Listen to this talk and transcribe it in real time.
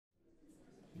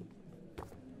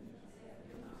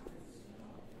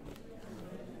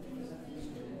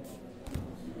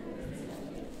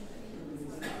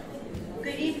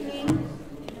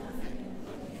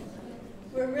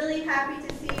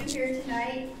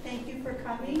Thank you for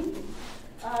coming.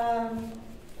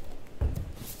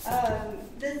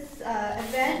 This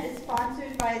event is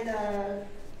sponsored by the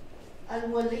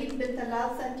Al-Walid bin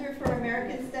Talal Center for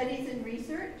American Studies and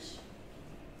Research.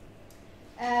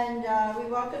 And we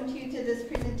welcome you to this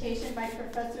presentation by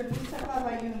Professor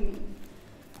Mustafa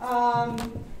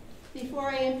Bayoumi. Before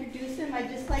I introduce him, I'd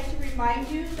just like to remind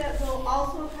you that we'll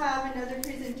also have another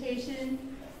presentation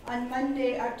on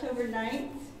Monday, October 9th,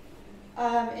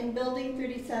 in Building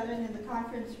 37 in the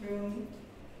conference room.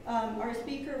 Our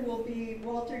speaker will be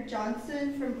Walter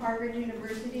Johnson from Harvard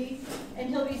University, and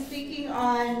he'll be speaking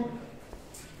on,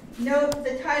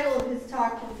 the title of his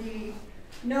talk will be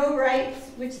No Rights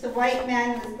Which the White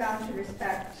Man Was Bound to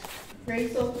Respect,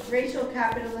 Racial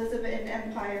Capitalism and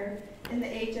Empire in the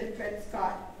Age of Dred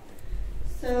Scott.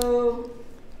 So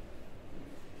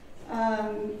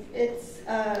it's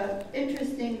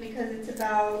interesting because it's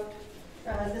about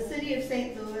the city of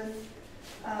St. Louis,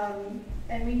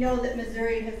 and we know that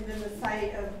Missouri has been the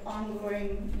site of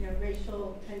ongoing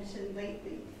racial tension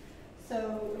lately.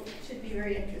 So it should be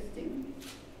very interesting.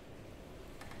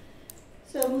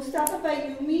 So Mustafa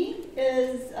Bayoumi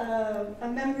is a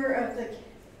member of the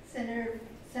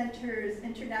Center's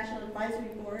International Advisory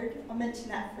Board. I'll mention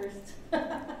that first.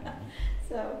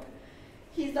 So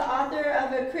he's the author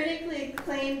of a critically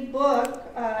acclaimed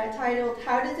book titled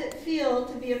How Does It Feel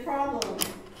to Be a Problem?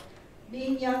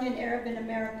 Being Young and Arab in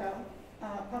America,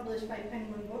 published by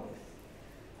Penguin Books.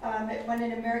 It won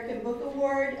an American Book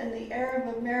Award and the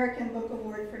Arab American Book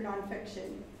Award for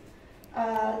nonfiction.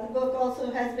 The book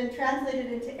also has been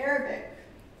translated into Arabic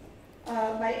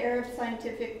by Arab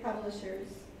scientific publishers.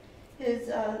 His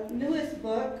newest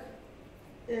book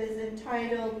is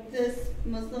entitled This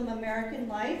Muslim American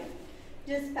Life,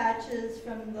 Dispatches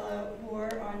from the War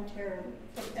on Terror,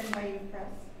 from NYU Press.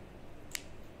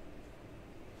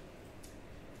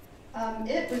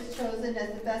 It was chosen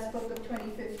as the best book of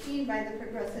 2015 by the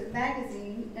Progressive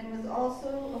magazine and was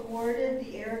also awarded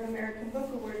the Arab American Book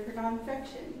Award for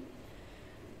nonfiction.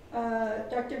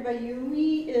 Dr.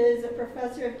 Bayoumi is a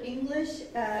professor of English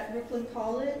at Brooklyn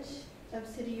College of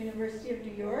City University of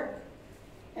New York,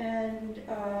 and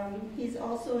he's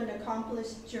also an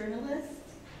accomplished journalist.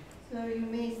 So you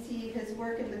may see his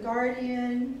work in The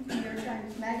Guardian, New York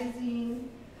Times Magazine,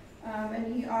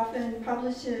 and he often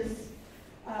publishes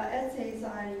essays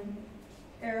on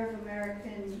Arab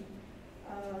American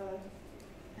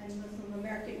and Muslim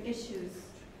American issues.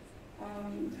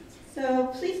 So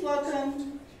please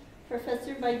welcome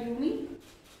Professor Bayoumi.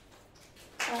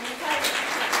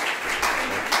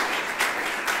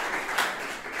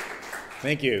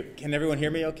 Thank you. Can everyone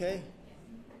hear me okay?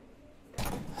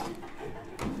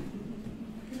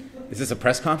 Is this a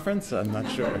press conference? I'm not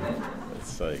sure.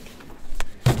 It's like,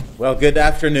 well, good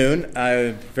afternoon.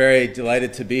 I'm very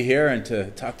delighted to be here and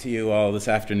to talk to you all this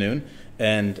afternoon.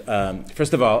 And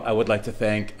first of all, I would like to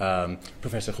thank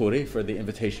Professor Khoury for the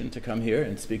invitation to come here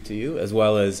and speak to you, as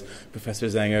well as Professor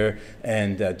Zenger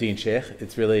and Dean Sheikh.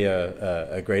 It's really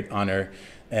a great honor,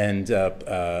 and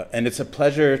it's a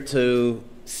pleasure to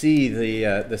see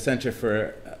the Center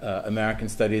for American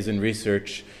Studies and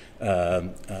Research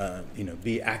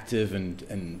be active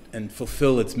and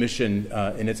fulfill its mission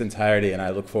in its entirety, and I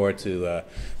look forward to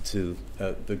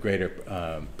the greater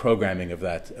programming of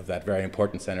that very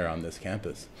important center on this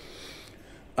campus.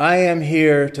 I am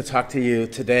here to talk to you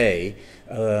today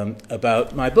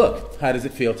about my book, How Does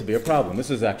It Feel to Be a Problem? This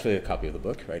is actually a copy of the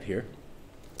book right here.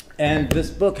 And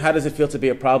this book, How Does It Feel to Be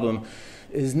a Problem,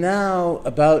 is now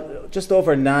about just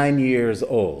over 9 years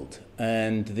old,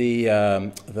 and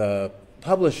the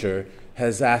publisher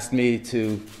has asked me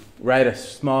to write a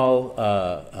small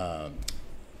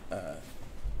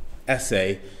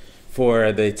essay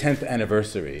for the 10th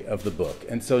anniversary of the book.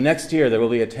 And so next year there will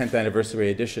be a 10th anniversary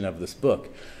edition of this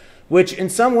book, which in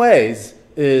some ways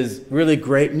is really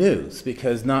great news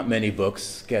because not many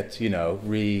books get,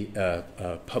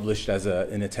 published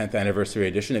in a 10th anniversary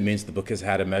edition. It means the book has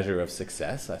had a measure of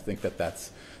success. I think that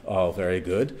that's all very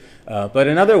good. But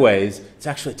in other ways, it's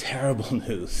actually terrible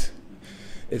news.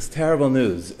 It's terrible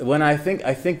news. I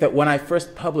think that when I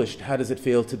first published How Does It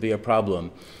Feel to Be a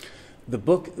Problem, the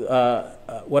book,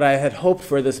 what I had hoped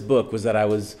for this book was that I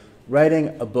was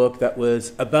writing a book that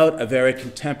was about a very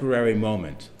contemporary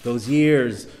moment. Those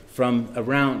years from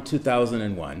around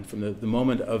 2001, from the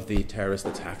moment of the terrorist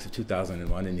attacks of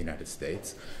 2001 in the United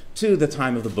States, to the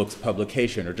time of the book's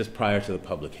publication, or just prior to the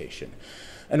publication.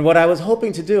 And what I was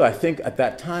hoping to do, I think, at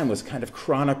that time was kind of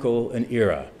chronicle an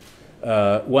era.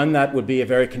 One that would be a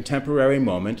very contemporary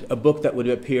moment, a book that would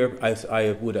appear, as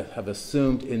I would have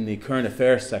assumed, in the current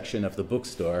affairs section of the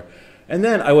bookstore, and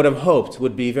then I would have hoped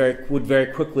would very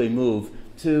quickly move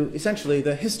to essentially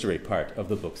the history part of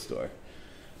the bookstore.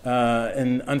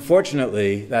 And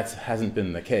unfortunately, that hasn't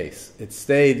been the case. It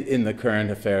stayed in the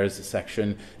current affairs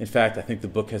section. In fact, I think the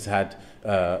book has had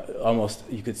almost,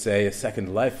 you could say, a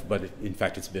second life, but in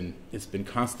fact, it's been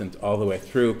constant all the way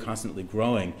through, constantly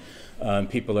growing.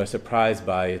 People are surprised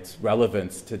by its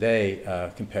relevance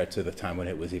today compared to the time when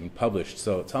it was even published.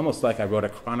 So it's almost like I wrote a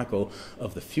chronicle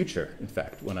of the future, in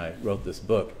fact, when I wrote this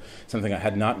book, something I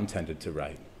had not intended to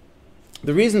write.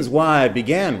 The reasons why I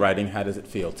began writing How Does It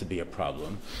Feel to Be a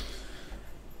Problem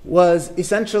was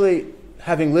essentially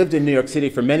having lived in New York City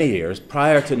for many years,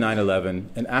 prior to 9/11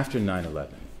 and after 9/11,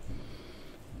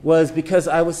 was because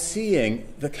I was seeing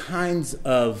the kinds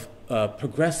of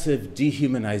progressive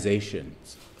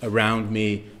dehumanizations around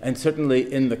me, and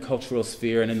certainly in the cultural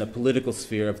sphere and in the political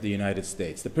sphere of the United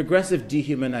States, the progressive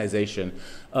dehumanization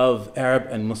of Arab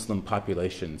and Muslim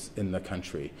populations in the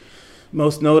country.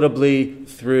 Most notably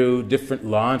through different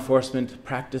law enforcement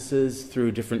practices,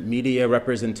 through different media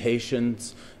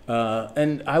representations.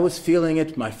 And I was feeling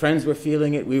it, my friends were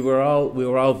feeling it, we were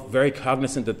all very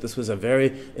cognizant that this was a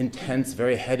very intense,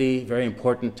 very heady, very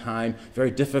important time,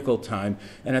 very difficult time.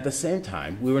 And at the same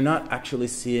time, we were not actually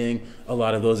seeing a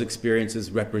lot of those experiences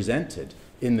represented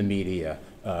in the media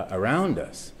around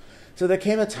us. So there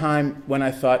came a time when I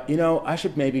thought, I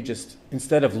should maybe just,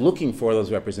 instead of looking for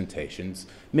those representations,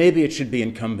 maybe it should be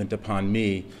incumbent upon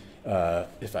me,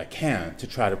 if I can, to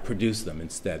try to produce them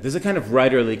instead. There's a kind of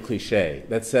writerly cliche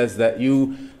that says that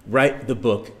you write the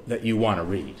book that you want to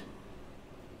read,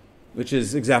 which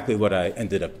is exactly what I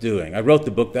ended up doing. I wrote the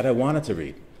book that I wanted to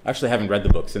read. Actually, I haven't read the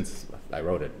book since I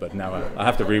wrote it, but now I'll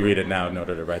have to reread it now in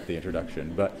order to write the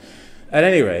introduction. But at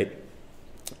any rate,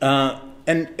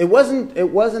 and it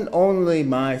wasn't only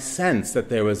my sense that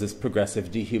there was this progressive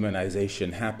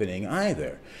dehumanization happening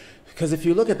either. Because if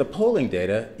you look at the polling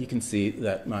data, you can see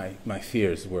that my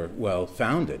fears were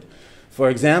well-founded. For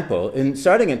example,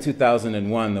 starting in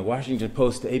 2001, the Washington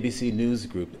Post ABC News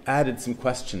Group added some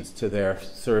questions to their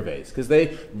surveys, because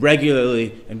they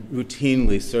regularly and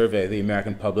routinely survey the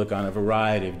American public on a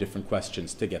variety of different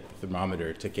questions to get the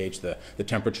thermometer to gauge the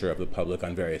temperature of the public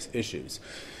on various issues.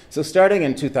 So starting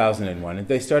in 2001,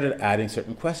 they started adding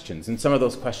certain questions. And some of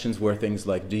those questions were things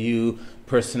like, do you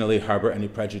personally harbor any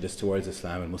prejudice towards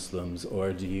Islam and Muslims?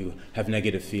 Or do you have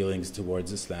negative feelings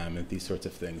towards Islam? And these sorts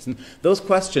of things. And those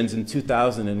questions in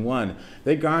 2001,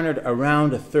 they garnered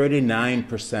around a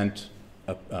 39%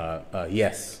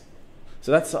 yes.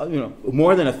 So that's,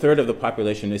 more than a third of the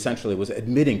population essentially was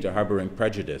admitting to harboring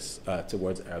prejudice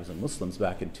towards Arabs and Muslims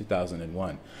back in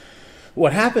 2001.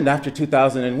 What happened after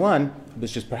 2001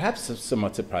 was just perhaps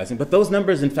somewhat surprising, but those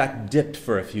numbers in fact dipped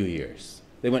for a few years.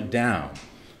 They went down.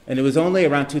 And it was only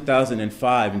around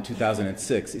 2005 and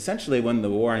 2006, essentially when the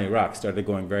war in Iraq started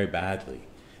going very badly,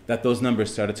 that those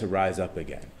numbers started to rise up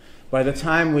again. By the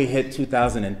time we hit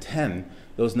 2010,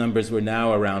 those numbers were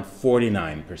now around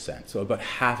 49%. So about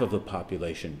half of the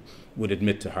population would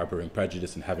admit to harboring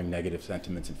prejudice and having negative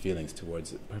sentiments and feelings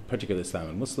towards particularly Islam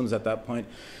and Muslims at that point.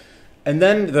 And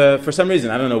then, for some reason,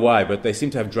 I don't know why, but they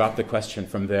seem to have dropped the question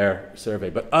from their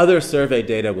survey. But other survey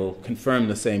data will confirm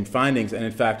the same findings and,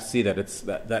 in fact, see that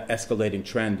that escalating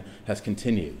trend has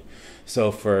continued.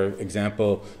 So, for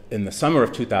example, in the summer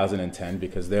of 2010,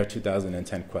 because their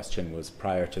 2010 question was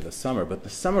prior to the summer, but the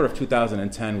summer of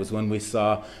 2010 was when we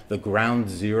saw the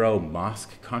Ground Zero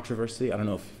mosque controversy. I don't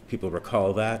know if people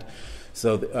recall that.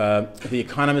 So The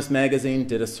Economist magazine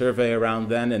did a survey around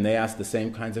then, and they asked the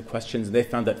same kinds of questions. They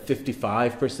found that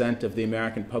 55% of the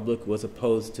American public was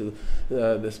opposed to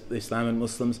Islam and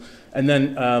Muslims. And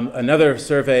then another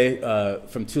survey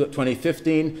from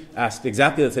 2015 asked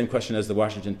exactly the same question as the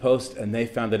Washington Post, and they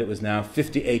found that it was now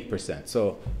 58%.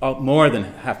 So more than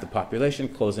half the population,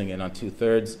 closing in on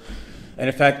 2/3. And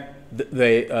in fact,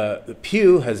 the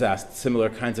Pew has asked similar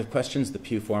kinds of questions, the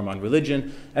Pew Forum on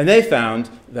Religion, and they found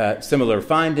that similar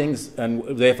findings, and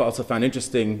they've also found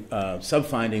interesting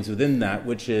sub-findings within that,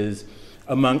 which is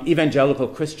among evangelical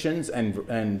Christians and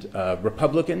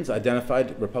Republicans,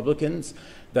 identified Republicans,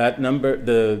 that number,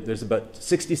 there's about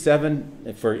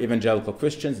 67 for evangelical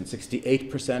Christians and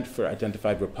 68% for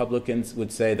identified Republicans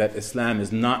would say that Islam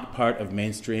is not part of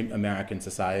mainstream American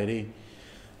society.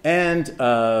 And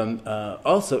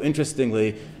also,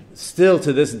 interestingly, still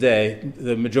to this day,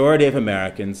 the majority of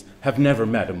Americans have never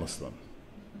met a Muslim.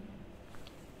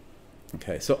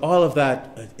 Okay, so all of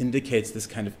that indicates this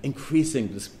kind of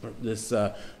increasing, this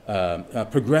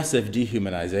progressive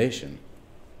dehumanization.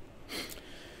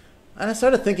 And I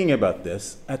started thinking about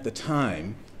this at the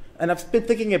time, and I've been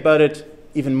thinking about it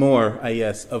even more, I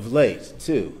guess, of late,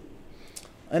 too.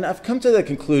 And I've come to the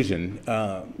conclusion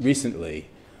recently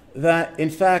that, in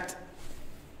fact,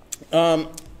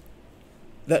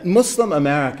 that Muslim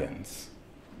Americans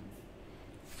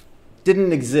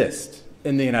didn't exist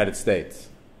in the United States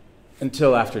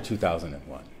until after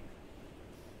 2001.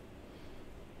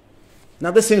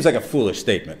 Now, this seems like a foolish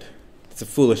statement. It's a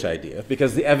foolish idea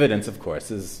because the evidence, of course,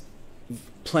 is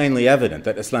plainly evident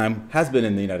that Islam has been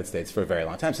in the United States for a very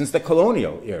long time, since the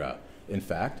colonial era, in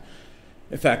fact.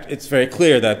 In fact, it's very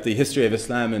clear that the history of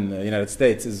Islam in the United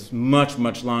States is much,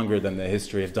 much longer than the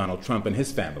history of Donald Trump and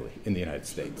his family in the United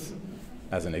States,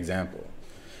 as an example.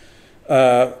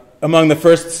 Among the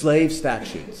first slave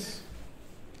statutes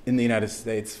in the United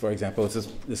States, for example,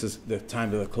 this is the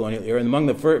time of the colonial era, and among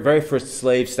the very first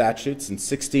slave statutes in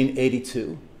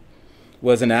 1682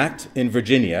 was an act in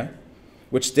Virginia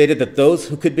which stated that those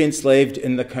who could be enslaved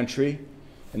in the country,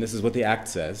 and this is what the act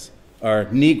says, are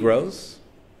Negroes,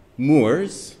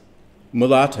 Moors,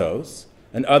 mulattoes,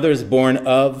 and others born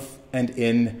of and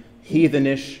in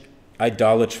heathenish,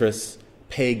 idolatrous,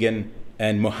 pagan,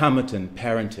 and Mohammedan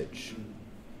parentage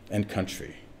and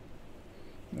country.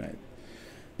 Right.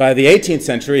 By the 18th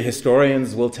century,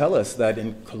 historians will tell us that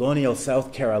in colonial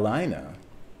South Carolina,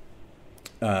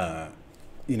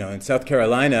 in South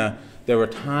Carolina, there were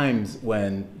times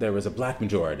when there was a black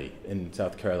majority in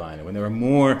South Carolina, when there were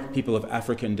more people of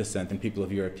African descent than people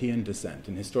of European descent.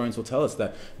 And historians will tell us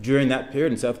that during that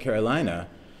period in South Carolina,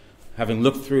 having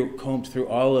combed through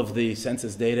all of the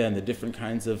census data and the different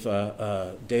kinds of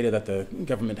data that the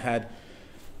government had,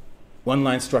 one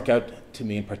line struck out to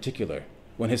me in particular.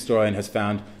 One historian has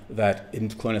found that in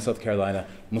colonial South Carolina,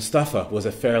 Mustafa was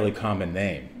a fairly common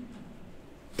name.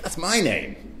 That's my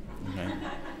name. Okay.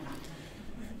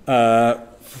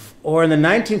 Or in the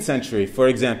 19th century, for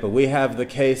example, we have the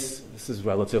case, this is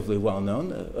relatively well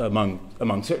known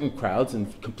among certain crowds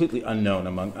and completely unknown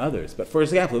among others. But for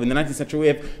example, in the 19th century, we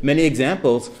have many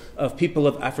examples of people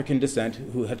of African descent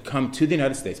who had come to the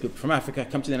United States, people from Africa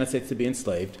come to the United States to be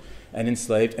enslaved. And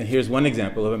here's one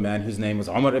example of a man whose name was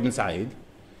Omar ibn Said.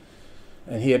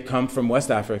 And he had come from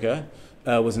West Africa,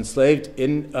 was enslaved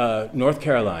in North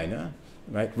Carolina,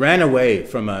 right? Ran away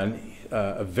from a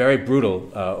very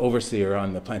brutal overseer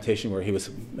on the plantation where he was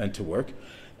meant to work,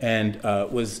 and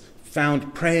was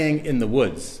found praying in the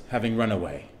woods, having run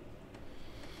away.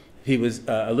 He was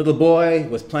a little boy,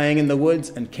 was playing in the woods,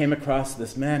 and came across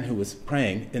this man who was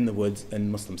praying in the woods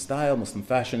in Muslim style, Muslim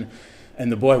fashion,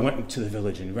 and the boy went into the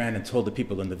village and ran and told the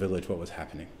people in the village what was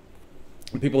happening.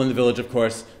 The people in the village, of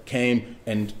course, came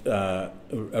and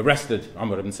arrested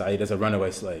Omar ibn Said as a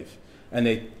runaway slave. And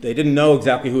they didn't know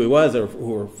exactly who he was or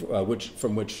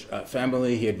from which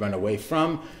family he had run away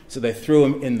from, so they threw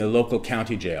him in the local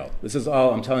county jail. This is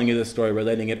all, I'm telling you this story,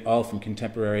 relating it all from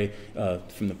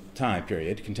from the time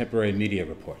period, contemporary media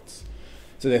reports.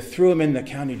 So they threw him in the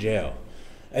county jail.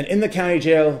 And in the county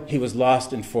jail, he was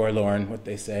lost and forlorn, what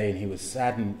they say, and he was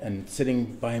sad and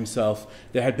sitting by himself.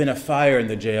 There had been a fire in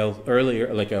the jail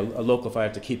earlier, like a local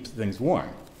fire to keep things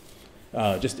warm,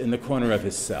 just in the corner of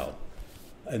his cell.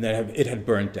 And it had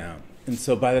burnt down. And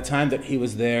so by the time that he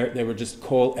was there were just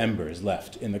coal embers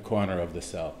left in the corner of the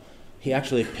cell. He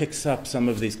actually picks up some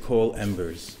of these coal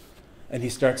embers, and he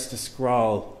starts to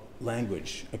scrawl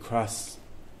language across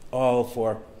all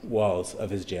four walls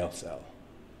of his jail cell.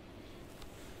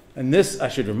 And this, I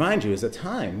should remind you, is a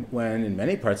time when, in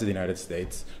many parts of the United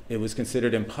States, it was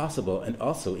considered impossible and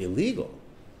also illegal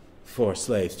for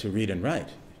slaves to read and write,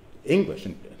 English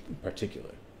in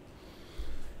particular.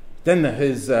 Then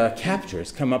his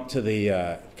captors come up to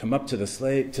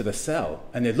the cell,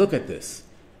 and they look at this,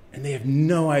 and they have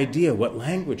no idea what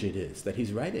language it is that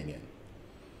he's writing in,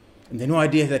 and they have no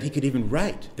idea that he could even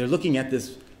write. They're looking at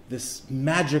this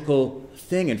magical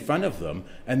thing in front of them,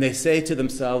 and they say to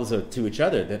themselves or to each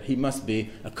other that he must be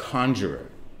a conjurer.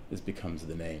 This becomes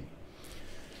the name.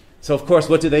 So, of course,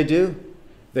 what do?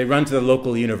 They run to the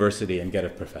local university and get a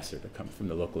professor to come from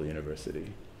the local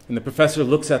university. And the professor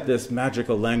looks at this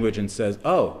magical language and says,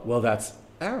 "Oh, well, that's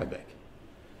Arabic."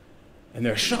 And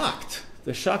they're shocked.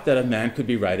 They're shocked that a man could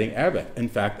be writing Arabic. In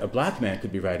fact, a black man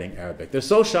could be writing Arabic. They're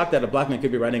so shocked that a black man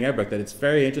could be writing Arabic that it's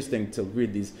very interesting to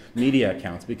read these media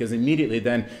accounts, because immediately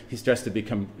then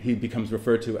he becomes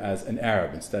referred to as an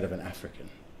Arab instead of an African.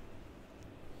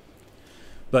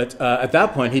 But at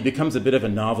that point, he becomes a bit of a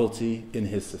novelty in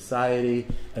his society,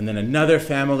 and then another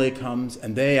family comes,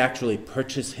 and they actually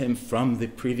purchase him from the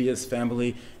previous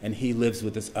family, and he lives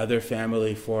with this other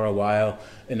family for a while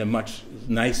in a much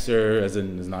nicer, as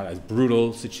in not as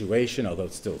brutal situation, although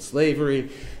it's still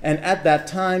slavery. And at that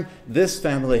time, this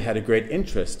family had a great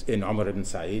interest in Omar ibn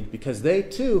Said because they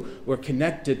too were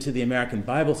connected to the American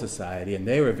Bible Society, and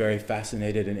they were very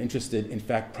fascinated and interested, in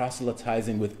fact,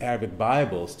 proselytizing with Arabic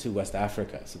Bibles to West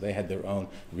Africa. So they had their own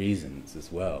reasons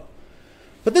as well.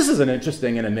 But this is an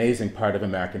interesting and amazing part of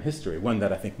American history, one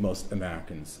that I think most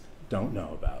Americans don't know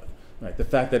about. Right? The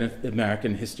fact that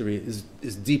American history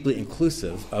is deeply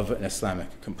inclusive of an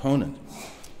Islamic component.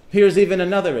 Here's even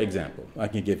another example I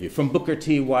can give you from Booker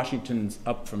T. Washington's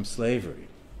Up From Slavery.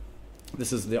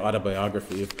 This is the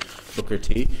autobiography of Booker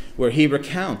T., where he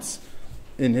recounts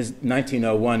in his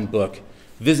 1901 book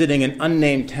visiting an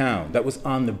unnamed town that was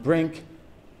on the brink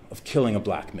of killing a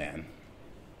black man.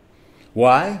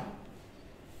 Why?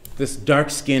 This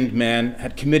dark-skinned man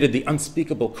had committed the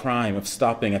unspeakable crime of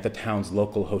stopping at the town's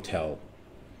local hotel.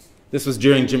 This was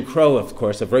during Jim Crow, of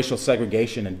course, of racial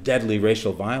segregation and deadly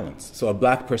racial violence, so a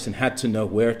black person had to know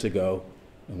where to go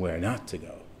and where not to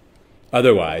go.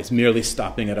 Otherwise, merely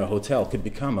stopping at a hotel could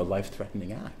become a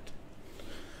life-threatening act.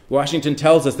 Washington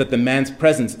tells us that the man's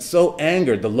presence so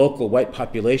angered the local white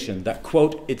population that,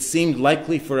 quote, it seemed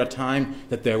likely for a time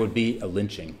that there would be a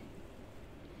lynching.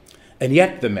 And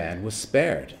yet the man was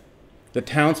spared. The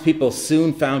townspeople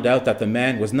soon found out that the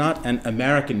man was not an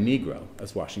American Negro,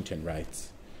 as Washington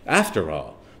writes, after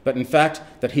all, but in fact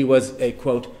that he was a,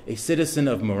 quote, a citizen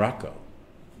of Morocco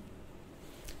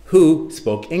who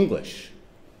spoke English.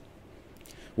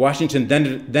 Washington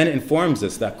then informs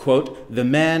us that, quote, the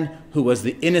man who was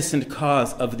the innocent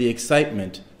cause of the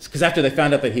excitement, because after they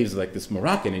found out that he was like this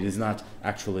Moroccan, he is not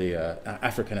actually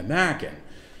African American,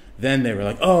 then they were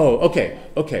like, oh, okay,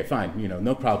 fine,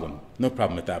 no problem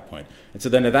at that point. And so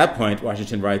then at that point,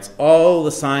 Washington writes, all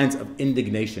the signs of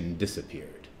indignation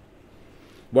disappeared.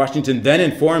 Washington then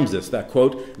informs us that,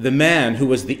 quote, the man who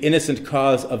was the innocent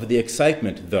cause of the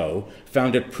excitement, though,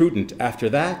 found it prudent after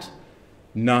that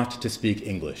not to speak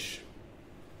English.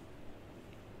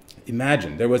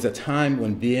 Imagine, there was a time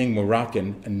when being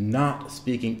Moroccan and not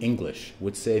speaking English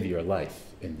would save your life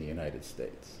in the United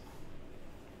States.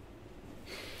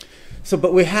 So,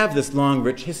 but we have this long,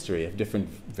 rich history of different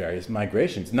various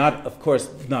migrations, not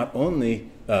only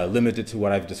limited to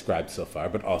what I've described so far,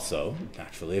 but also,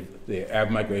 naturally, the Arab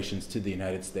migrations to the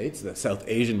United States, the South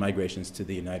Asian migrations to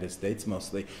the United States,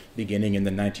 mostly beginning in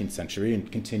the 19th century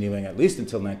and continuing at least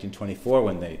until 1924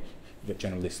 when they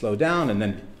generally slow down and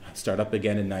then start up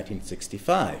again in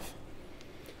 1965.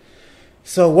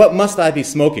 So what must I be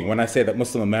smoking when I say that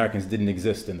Muslim Americans didn't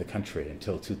exist in the country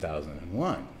until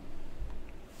 2001?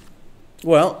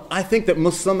 Well, I think that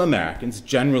Muslim Americans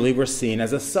generally were seen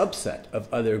as a subset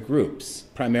of other groups,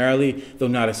 primarily, though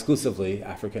not exclusively,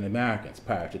 African Americans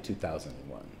prior to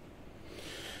 2001.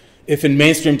 If in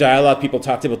mainstream dialogue people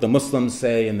talked about the Muslims,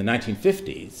 say, in the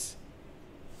 1950s,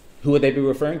 who would they be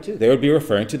referring to? They would be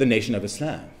referring to the Nation of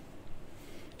Islam.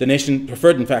 The nation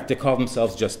preferred, in fact, to call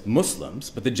themselves just Muslims,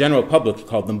 but the general public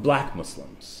called them black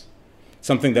Muslims,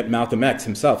 something that Malcolm X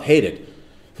himself hated,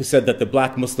 who said that the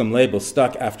black Muslim label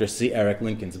stuck after C. Eric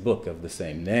Lincoln's book of the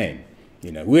same name.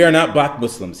 We are not black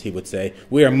Muslims, he would say.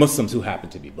 We are Muslims who happen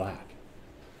to be black.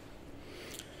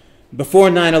 Before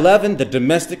 9/11, the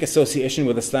domestic association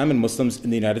with Islam and Muslims in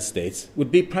the United States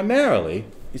would be primarily,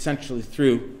 essentially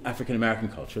through African American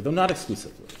culture, though not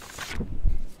exclusively.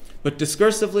 But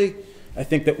discursively, I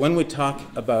think that when we talk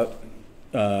about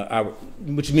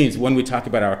which means when we talk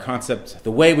about our concepts,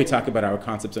 the way we talk about our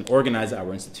concepts and organize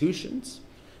our institutions,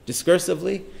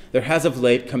 discursively, there has of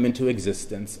late come into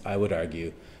existence, I would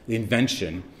argue, the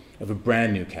invention of a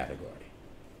brand new category,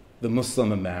 the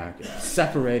Muslim American,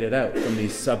 separated out from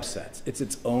these subsets. It's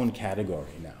its own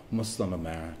category now, Muslim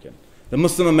American. The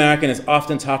Muslim American is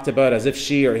often talked about as if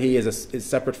she or he is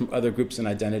separate from other groups and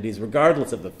identities,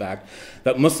 regardless of the fact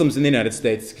that Muslims in the United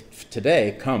States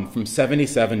today come from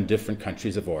 77 different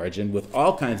countries of origin with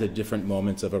all kinds of different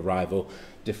moments of arrival,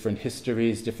 different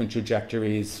histories, different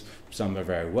trajectories. Some are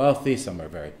very wealthy, some are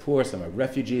very poor, some are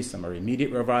refugees, some are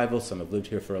immediate arrival, some have lived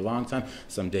here for a long time,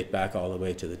 some date back all the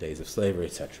way to the days of slavery,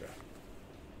 etc.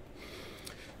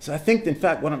 So I think, in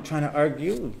fact, what I'm trying to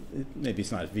argue, maybe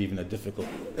it's not even a difficult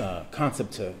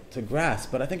concept to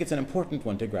grasp, but I think it's an important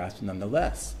one to grasp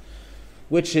nonetheless,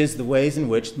 which is the ways in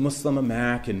which Muslim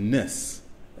Americanness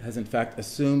has, in fact,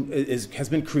 has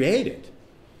been created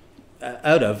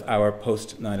out of our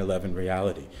post-9/11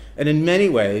 reality. And in many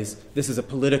ways, this is a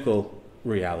political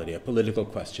reality, a political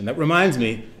question that reminds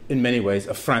me in many ways,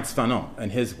 of Frantz Fanon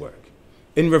and his work.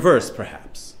 In reverse,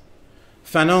 perhaps.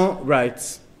 Fanon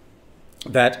writes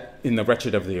that, in The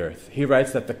Wretched of the Earth, he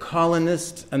writes that the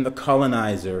colonist and the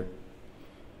colonizer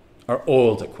are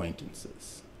old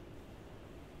acquaintances.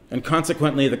 And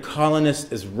consequently, the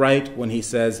colonist is right when he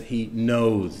says he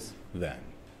knows them,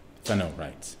 Fanon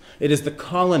writes. It is the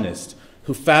colonist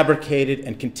who fabricated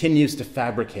and continues to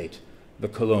fabricate the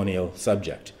colonial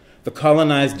subject. The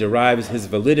colonized derives his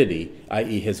validity,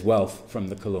 i.e. his wealth, from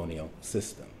the colonial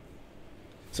system.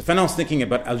 So Fanon's thinking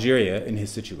about Algeria in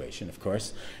his situation, of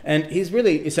course, and he's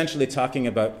really essentially talking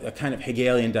about a kind of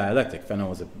Hegelian dialectic. Fanon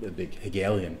was a big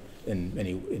Hegelian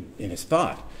in his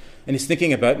thought. And he's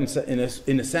thinking about,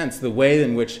 in a sense, the way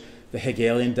in which the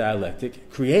Hegelian dialectic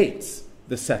creates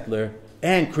the settler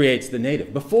and creates the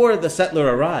native. Before the settler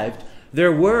arrived,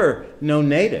 there were no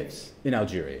natives in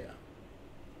Algeria.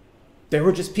 There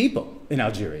were just people in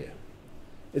Algeria.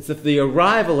 It's that the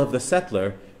arrival of the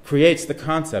settler creates the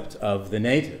concept of the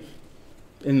native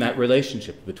in that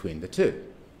relationship between the two,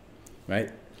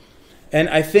 right? And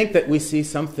I think that we see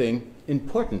something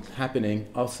important happening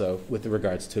also with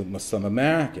regards to Muslim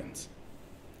Americans.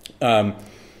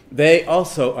 They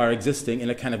also are existing in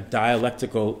a kind of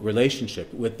dialectical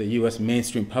relationship with the U.S.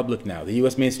 mainstream public now. The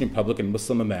U.S. mainstream public and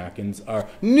Muslim Americans are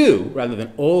new rather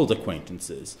than old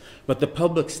acquaintances, but the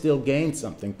public still gains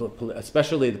something,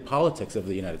 especially the politics of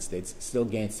the United States still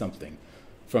gains something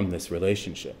from this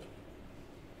relationship.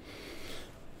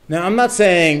 Now, I'm not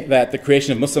saying that the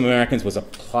creation of Muslim Americans was a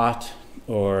plot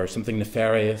or something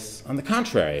nefarious. On the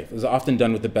contrary, it was often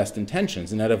done with the best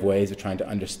intentions, in other ways of trying to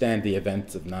understand the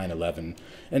events of 9/11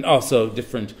 and also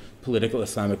different political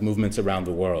Islamic movements around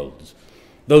the world.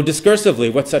 Though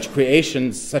discursively, what such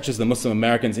creations, such as the Muslim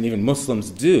Americans and even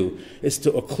Muslims do, is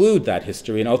to occlude that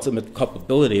history and ultimate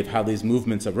culpability of how these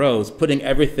movements arose, putting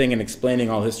everything and explaining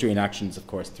all history and actions, of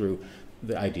course, through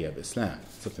the idea of Islam,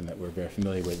 something that we're very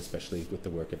familiar with, especially with the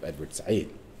work of Edward Said.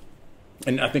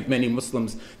 And I think many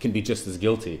Muslims can be just as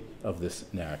guilty of this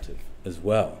narrative as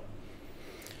well.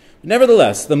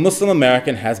 Nevertheless, the Muslim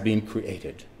American has been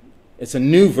created. It's a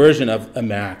new version of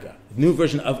America, a new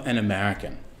version of an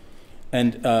American,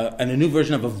 and a new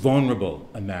version of a vulnerable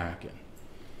American.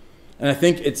 And I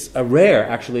think it's rare,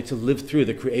 actually, to live through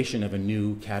the creation of a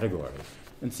new category.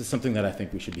 And this is something that I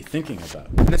think we should be thinking about.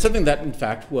 And it's something that, in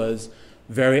fact, was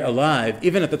very alive,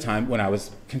 even at the time when I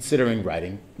was considering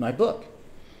writing my book.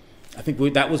 I think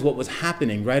that was what was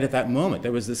happening right at that moment.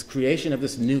 There was this creation of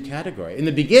this new category. In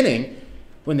the beginning,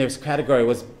 when this category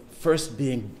was first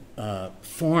being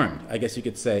formed, I guess you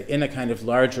could say, in a kind of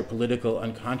larger political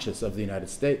unconscious of the United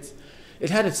States, it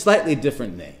had a slightly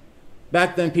different name.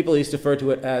 Back then, people used to refer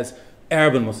to it as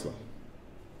Arab and Muslim.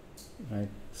 Right?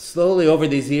 Slowly, over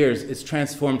these years, it's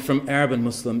transformed from Arab and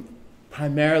Muslim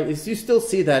primarily. You still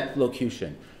see that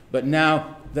locution, but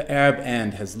now the Arab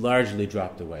 "and" has largely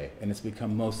dropped away, and it's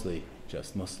become mostly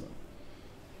just Muslim.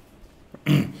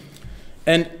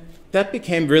 And that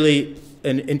became really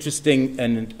an interesting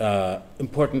and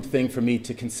important thing for me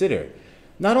to consider,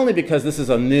 not only because this is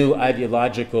a new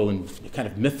ideological and kind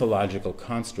of mythological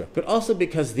construct, but also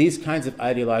because these kinds of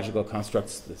ideological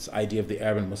constructs, this idea of the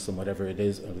Arab and Muslim, whatever it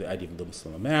is, or the idea of the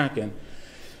Muslim American,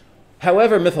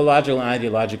 however mythological and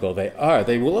ideological they are,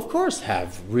 they will, of course,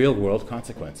 have real-world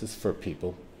consequences for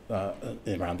people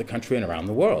around the country and around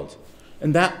the world.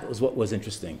 And that was what was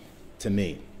interesting to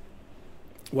me.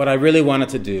 What I really wanted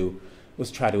to do was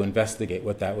try to investigate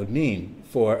what that would mean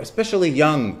for especially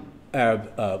young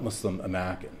Arab Muslim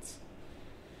Americans.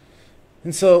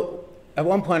 And so at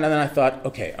one point, and then I thought,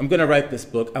 okay, I'm going to write this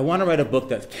book. I want to write a book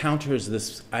that counters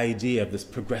this idea of this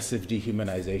progressive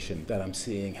dehumanization that I'm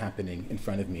seeing happening in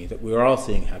front of me, that we're all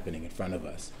seeing happening in front of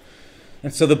us.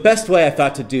 And so the best way I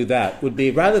thought to do that would be,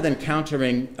 rather than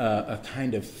countering a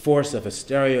kind of force of a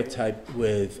stereotype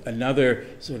with another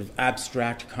sort of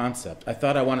abstract concept, I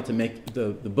thought I wanted to make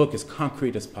the book as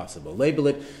concrete as possible, label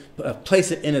it,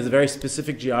 place it in as a very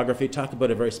specific geography, talk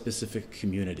about a very specific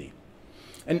community.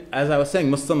 And as I was saying,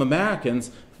 Muslim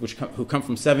Americans, who come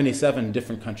from 77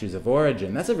 different countries of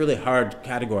origin, that's a really hard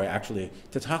category, actually,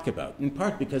 to talk about, in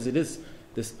part because it is,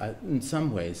 this, in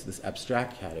some ways, this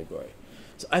abstract category.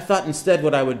 So I thought instead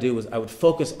what I would do was I would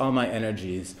focus all my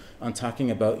energies on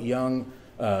talking about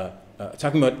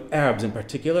talking about Arabs in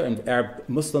particular, and Arab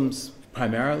Muslims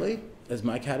primarily as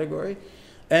my category,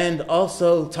 and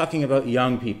also talking about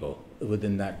young people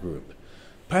within that group.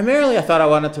 Primarily, I thought I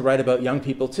wanted to write about young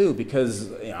people too,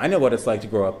 because I know what it's like to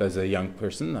grow up as a young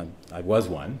person. I was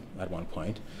one at one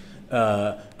point.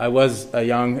 I was a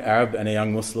young Arab and a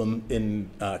young Muslim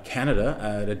in Canada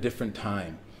at a different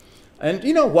time. And,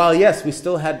 you know, while, yes, we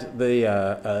still had the,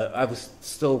 I was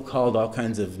still called all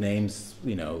kinds of names,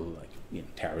 you know, like, you know,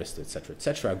 terrorist, et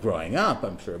cetera, growing up.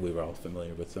 I'm sure we were all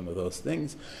familiar with some of those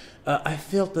things. I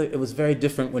felt that it was very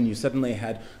different when you suddenly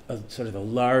had a sort of a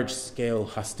large-scale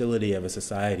hostility of a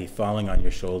society falling on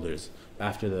your shoulders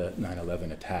after the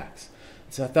 9/11 attacks.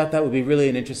 So I thought that would be really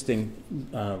an interesting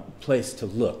place to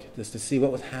look, just to see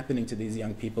what was happening to these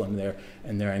young people and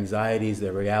their anxieties,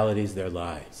 their realities, their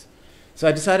lives. So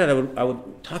I decided I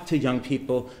would talk to young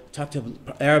people, talk to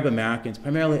Arab Americans,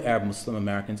 primarily Arab Muslim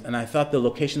Americans, and I thought the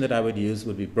location that I would use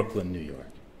would be Brooklyn, New York.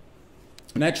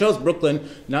 And I chose Brooklyn,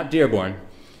 not Dearborn,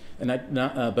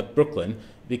 but Brooklyn,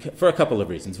 for a couple of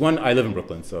reasons. One, I live in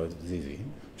Brooklyn, so it was easy,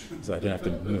 so I didn't have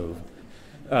to move.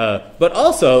 But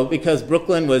also because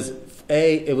Brooklyn was,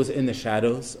 it was in the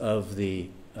shadows of the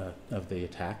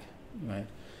attack, right?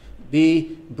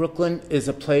 B, Brooklyn is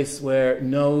a place where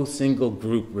no single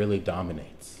group really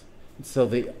dominates. So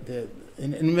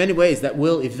in many ways, that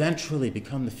will eventually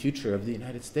become the future of the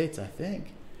United States, I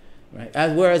think. Right?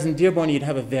 Whereas in Dearborn, you'd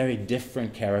have a very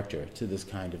different character to this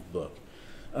kind of book.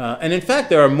 And in fact,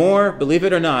 there are more, believe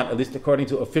it or not, at least according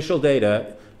to official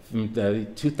data from the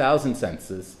 2000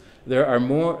 census, there are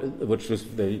more, which was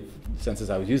the census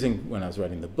I was using when I was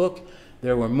writing the book,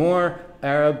 there were more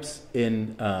Arabs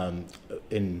in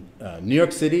New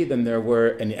York City than there were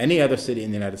in any other city in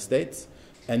the United States.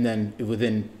 And then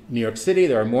within New York City,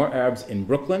 there are more Arabs in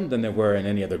Brooklyn than there were in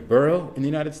any other borough in the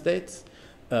United States.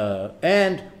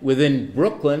 And within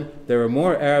Brooklyn, there were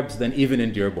more Arabs than even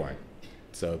in Dearborn.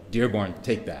 So Dearborn,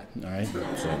 take that, all right?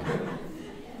 So,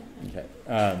 okay.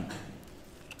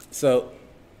 So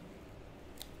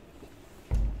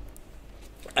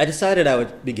I decided I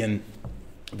would begin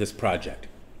this project.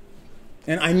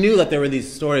 And I knew that there were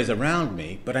these stories around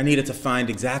me, but I needed to find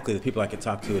exactly the people I could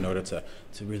talk to in order to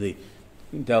really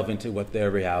delve into what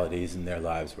their realities and their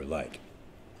lives were like.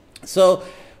 So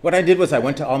what I did was I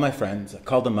went to all my friends, I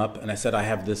called them up, and I said, I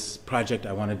have this project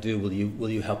I want to do. Will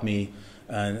you help me?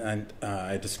 And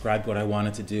I described what I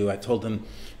wanted to do. I told them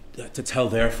to tell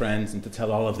their friends and to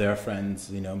tell all of their friends.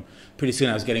 You know, pretty soon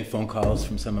I was getting phone calls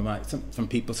from from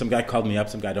people. Some guy called me up,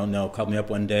 some guy I don't know, called me up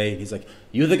one day. He's like,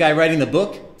 "You the guy writing the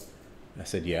book?" I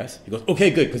said, "Yes." He goes, "Okay,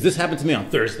 good, because this happened to me on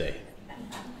Thursday."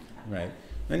 Right?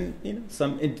 And you know,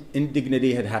 some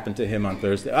indignity had happened to him on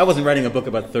Thursday. I wasn't writing a book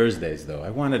about Thursdays, though. I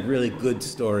wanted really good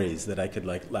stories that I could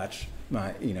like latch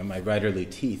my writerly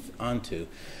teeth onto.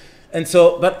 And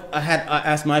so, but I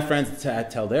asked my friends to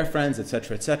tell their friends, et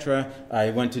cetera, et cetera. I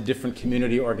went to different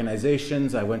community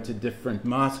organizations. I went to different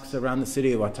mosques around the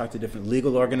city. I talked to different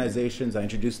legal organizations. I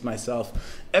introduced myself.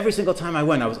 Every single time I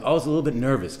went, I was always a little bit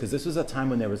nervous because this was a time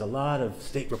when there was a lot of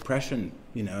state repression,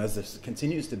 you know, as there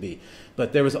continues to be.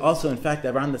 But there was also, in fact,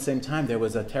 around the same time, there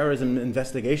was a terrorism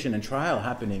investigation and trial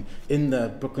happening in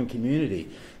the Brooklyn community.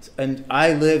 And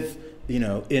I live, you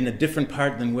know, in a different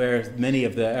part than where many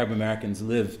of the Arab Americans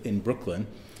live in Brooklyn.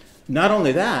 Not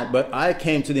only that, but I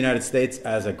came to the United States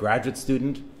as a graduate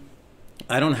student.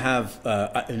 I don't have,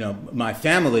 my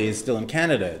family is still in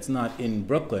Canada. It's not in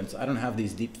Brooklyn, so I don't have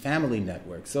these deep family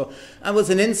networks. So I was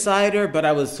an insider, but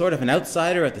I was sort of an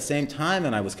outsider at the same time,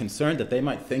 and I was concerned that they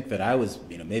might think that I was,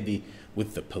 you know, maybe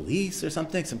with the police or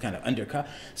something, some kind of undercut.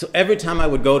 So every time I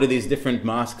would go to these different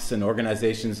mosques and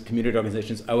organizations, community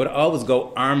organizations, I would always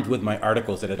go armed with my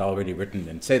articles that I'd already written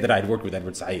and say that I'd worked with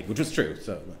Edward Said, which was true.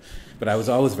 So, but I was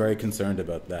always very concerned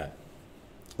about that.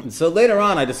 And so later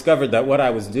on, I discovered that what I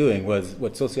was doing was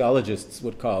what sociologists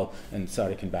would call, and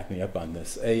Sari can back me up on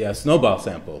this, a snowball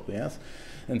sample, yes?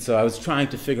 And so I was trying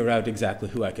to figure out exactly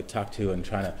who I could talk to and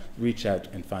trying to reach out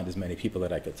and find as many people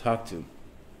that I could talk to.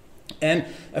 And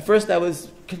at first I was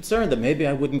concerned that maybe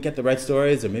I wouldn't get the right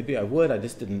stories, or maybe I would, I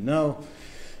just didn't know.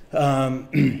 But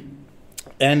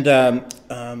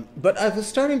I was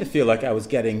starting to feel like I was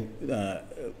getting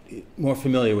more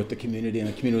familiar with the community, and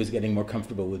the community was getting more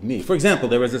comfortable with me. For example,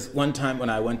 there was this one time when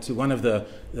I went to one of the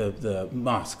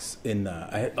mosques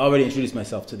I had already introduced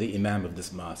myself to the imam of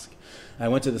this mosque. I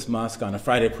went to this mosque on a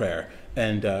Friday prayer,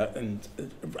 and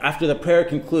after the prayer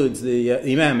concludes, the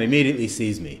imam immediately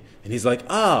sees me. And he's like,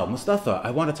 "Ah, Mustafa,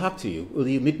 I want to talk to you. Will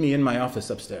you meet me in my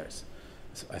office upstairs?"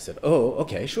 So I said, "Oh,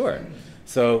 okay, sure."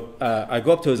 So I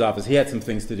go up to his office. He had some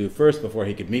things to do first before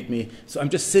he could meet me. So I'm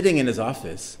just sitting in his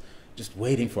office, just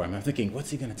waiting for him. I'm thinking,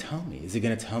 what's he going to tell me? Is he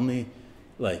going to tell me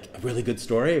like a really good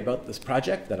story about this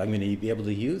project that I'm going to be able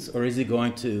to use? Or is he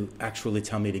going to actually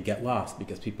tell me to get lost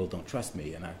because people don't trust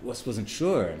me? And I wasn't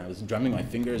sure. And I was drumming my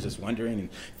fingers, just wondering and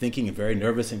thinking and very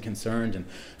nervous and concerned. And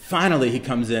finally he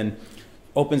comes in,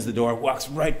 opens the door, walks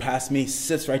right past me,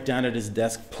 sits right down at his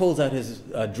desk, pulls out his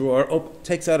drawer,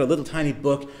 takes out a little tiny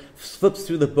book, flips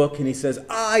through the book, and he says,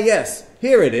 "Ah, yes,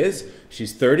 here it is.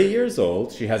 She's 30 years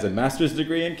old. She has a master's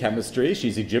degree in chemistry.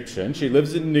 She's Egyptian. She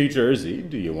lives in New Jersey.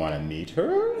 Do you want to meet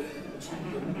her?"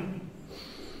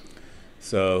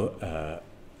 So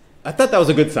I thought that was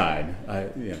a good sign,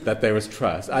 that there was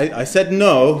trust. I said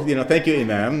no, thank you,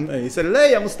 Imam. And he said, "La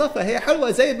ya Mustafa, hey,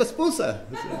 halwa zay basbousa."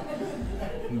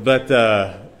 But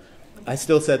I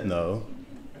still said no.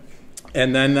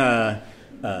 And then,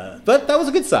 but that was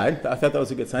a good sign. I thought that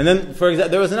was a good sign. And then, for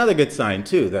example, there was another good sign,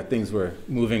 too, that things were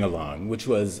moving along, which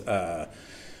was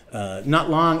not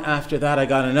long after that, I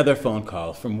got another phone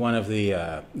call from one of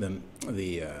the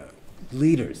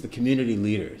leaders, the community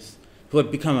leaders, who had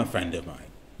become a friend of mine.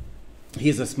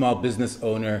 He's a small business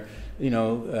owner,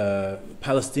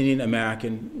 Palestinian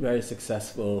American, very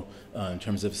successful in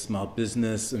terms of small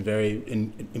business and very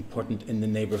important in the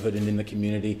neighborhood and in the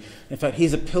community. In fact,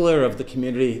 he's a pillar of the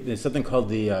community. There's something called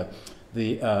the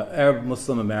Arab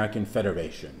Muslim American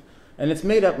Federation. And it's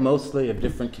made up mostly of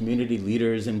different community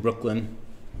leaders in Brooklyn.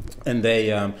 And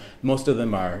they, most of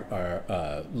them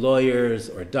are lawyers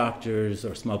or doctors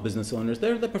or small business owners.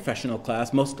 They're the professional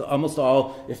class. Almost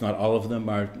all, if not all of them,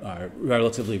 are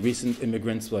relatively recent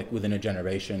immigrants, like within a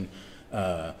generation.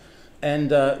 I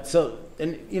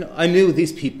knew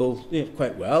these people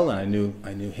quite well, and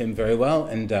I knew him very well.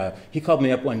 And he called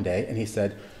me up one day, and he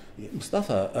said,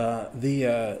 "Mustafa, the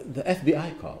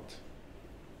FBI called."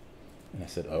 And I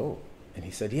said, "Oh." And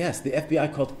he said, "Yes, the FBI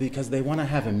called because they want to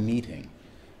have a meeting."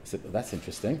 I said, "Well, that's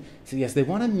interesting." He said, "Yes, they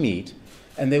want to meet,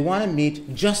 and they want to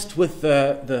meet just with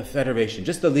the Federation,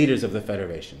 just the leaders of the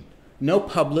Federation. No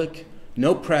public,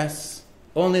 no press,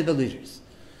 only the leaders."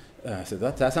 I said,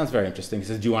 that sounds very interesting. He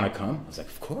says, "Do you want to come?" I was like,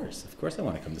 of course I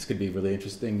want to come. This could be really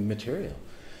interesting material."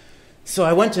 So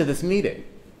I went to this meeting.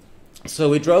 So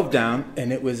we drove down,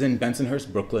 and it was in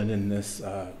Bensonhurst, Brooklyn, in this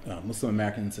Muslim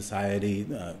American Society.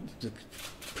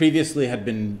 Previously had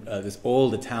been this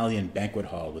old Italian banquet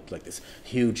hall with like this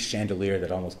huge chandelier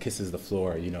that almost kisses the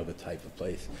floor, the type of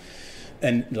place.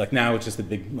 And like now it's just a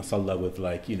big masalla with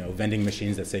like, vending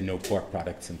machines that say no pork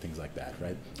products and things like that,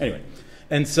 right? Anyway,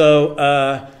 and so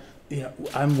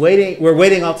we're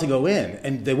waiting all to go in,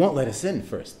 and they won't let us in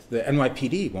first. The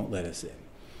NYPD won't let us in.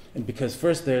 And because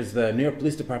first there's the New York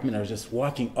Police Department are just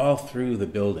walking all through the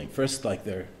building. First, like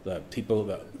the people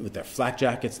with their flak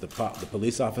jackets, the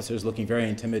police officers looking very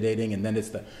intimidating, and then it's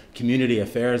the community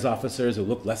affairs officers who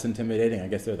look less intimidating. I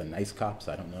guess they're the nice cops,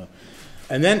 I don't know.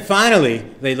 And then finally,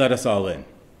 they let us all in.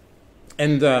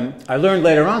 And I learned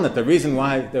later on that the reason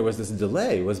why there was this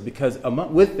delay was because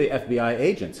with the FBI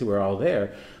agents who were all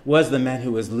there was the man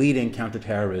who was leading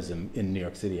counterterrorism in New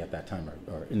York City at that time,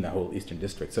 or in the whole Eastern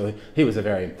District. So he was a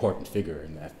very important figure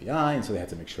in the FBI, and so they had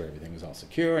to make sure everything was all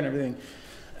secure and everything.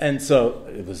 And so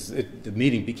the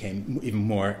meeting became even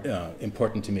more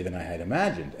important to me than I had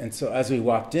imagined. And so as we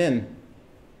walked in,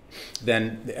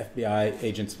 then the FBI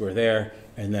agents were there,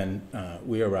 and then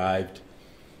we arrived.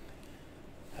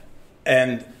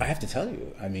 And I have to tell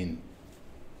you, I mean,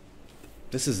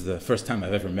 this is the first time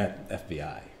I've ever met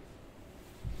FBI.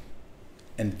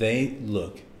 And they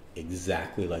look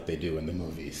exactly like they do in the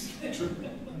movies.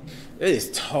 They're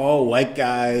these tall white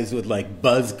guys with like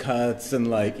buzz cuts and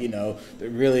like,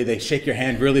 they shake your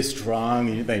hand really strong,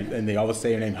 and they always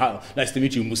say your name, "Nice to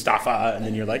meet you, Mustafa," and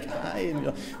then you're like, "Hi."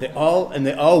 They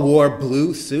all wore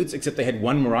blue suits, except they had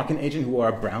one Moroccan agent who wore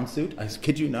a brown suit. I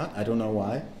kid you not, I don't know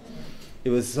why. It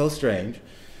was so strange.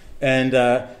 And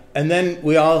then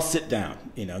we all sit down,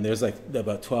 and there's like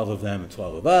about 12 of them and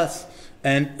 12 of us.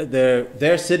 And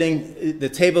they're sitting, the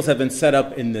tables have been set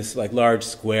up in this like large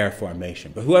square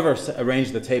formation. But whoever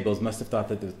arranged the tables must have thought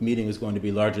that the meeting was going to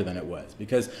be larger than it was,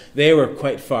 because they were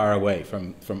quite far away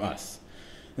from us.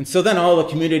 And so then all the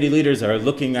community leaders are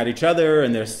looking at each other,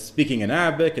 and they're speaking in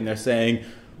Arabic, and they're saying,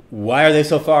 "Why are they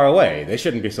so far away? They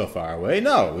shouldn't be so far away.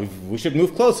 No, we should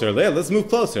move closer. Let's move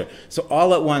closer." So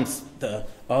all at once,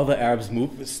 all the Arabs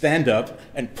stand up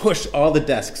and push all the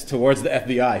desks towards the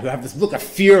FBI, who have this look of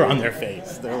fear on their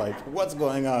face. They're like, "What's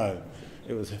going on?"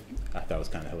 I thought it was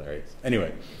kind of hilarious.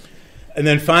 Anyway, and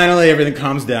then finally everything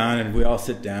calms down, and we all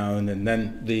sit down, and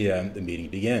then the meeting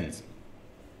begins.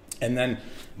 And then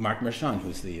Mark Mershon, who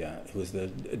was the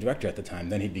director at the time,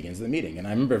 then he begins the meeting. And I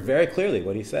remember very clearly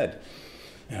what he said.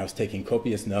 And I was taking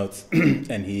copious notes,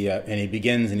 and he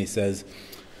begins and he says,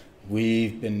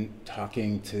 "We've been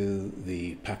talking to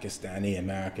the Pakistani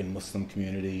American Muslim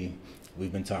community.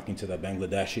 We've been talking to the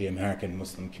Bangladeshi American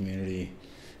Muslim community.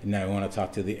 And now we want to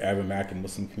talk to the Arab American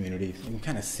Muslim community." You can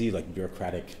kind of see like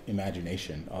bureaucratic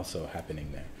imagination also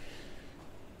happening there.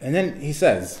 And then he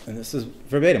says, and this is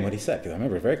verbatim what he said, because I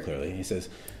remember it very clearly, he says,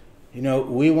 you know,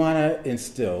 we want to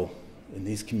instill in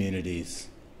these communities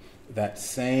that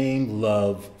same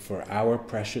love for our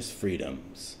precious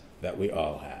freedoms that we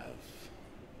all have.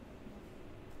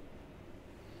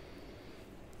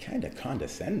 Kind of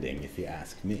condescending, if you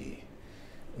ask me.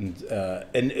 And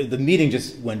the meeting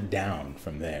just went down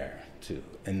from there, too.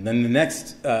 And then the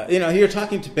next, you're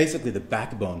talking to basically the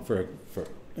backbone for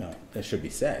that should be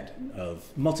said, of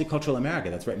multicultural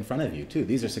America that's right in front of you, too.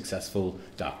 These are successful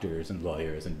doctors and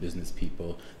lawyers and business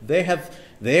people. They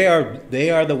are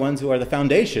the ones who are the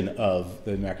foundation of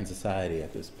the American society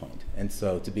at this point. And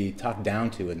so to be talked down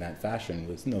to in that fashion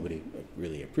was, nobody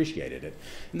really appreciated it.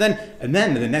 And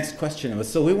then the next question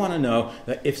was, so we want to know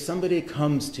that if somebody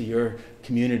comes to your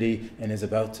community and is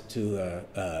about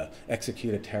to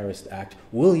execute a terrorist act,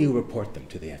 will you report them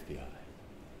to the FBI?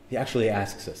 He actually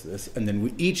asks us this, and then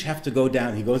we each have to go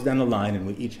down. He goes down the line, and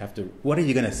we each have to, what are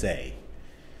you going to say?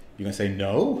 You're going to say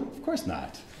no? Of course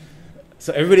not.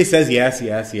 So everybody says yes,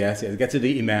 yes, yes, yes. Get to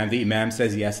the imam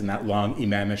says yes in that long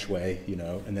imamish way,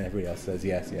 and then everybody else says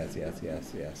yes, yes, yes,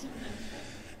 yes, yes.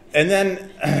 And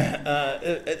then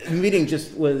the meeting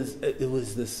just was, it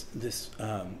was this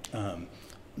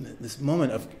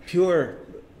moment of pure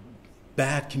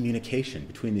bad communication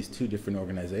between these two different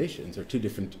organizations or two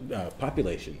different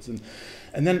populations,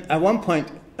 and then at one point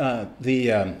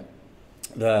the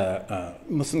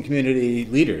Muslim community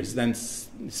leaders then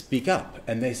speak up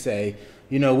and they say,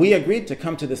 we agreed to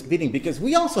come to this meeting because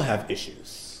we also have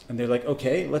issues. And they're like,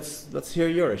 okay, let's hear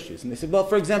your issues. And they said, well,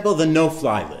 for example, the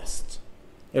no-fly list.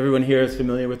 Everyone here is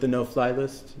familiar with the no-fly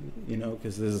list,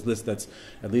 because there's a list that's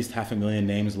at least 500,000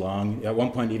 names long. At one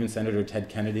point, even Senator Ted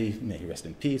Kennedy, may he rest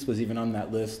in peace, was even on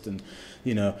that list. And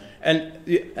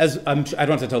as I don't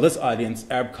have to tell this audience,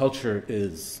 Arab culture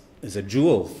is a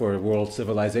jewel for world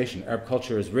civilization. Arab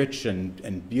culture is rich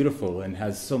and beautiful and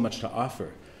has so much to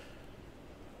offer.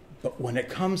 But when it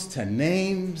comes to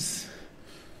names,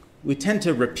 we tend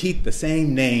to repeat the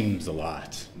same names a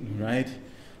lot, right?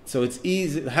 So it's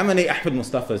easy. How many Ahmed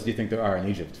Mustafas do you think there are in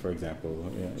Egypt, for example?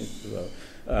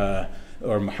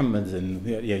 Or Muhammads, and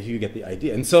you get the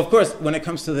idea. And so, of course, when it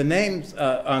comes to the names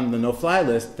on the no-fly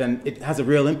list, then it has a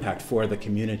real impact for the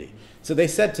community. So they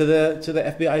said to the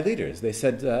FBI leaders, they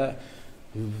said,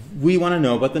 we want to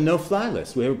know about the no-fly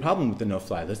list. We have a problem with the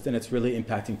no-fly list, and it's really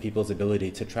impacting people's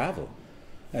ability to travel.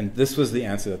 And this was the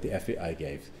answer that the FBI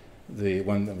gave.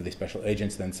 One of the special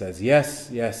agents then says,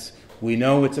 yes, we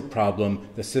know it's a problem.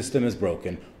 The system is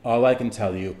broken. All I can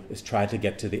tell you is try to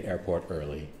get to the airport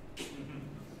early.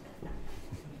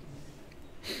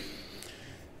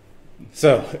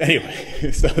 So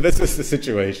anyway, so this is the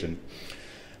situation.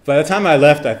 By the time I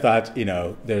left, I thought,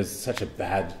 there's such a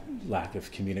bad lack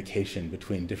of communication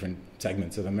between different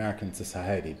segments of American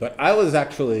society. But I was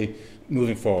actually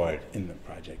moving forward in the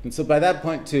project. And so by that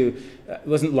point, too, it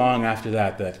wasn't long after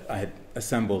that I had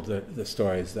assembled the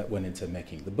stories that went into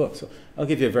making the book. So I'll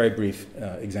give you a very brief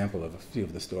example of a few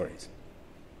of the stories.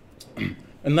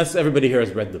 Unless everybody here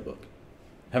has read the book.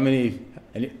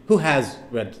 Who has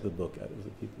read the book out of the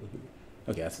people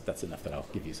who? Okay, that's enough that I'll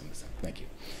give you some. Thank you.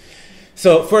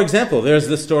 So, for example, there's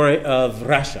the story of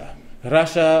Rasha.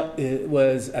 Rasha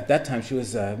was, at that time, she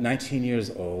was 19 years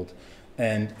old,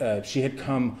 and she had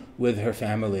come with her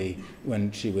family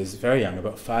when she was very young,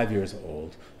 about 5 years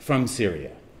old, from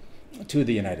Syria to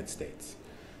the United States.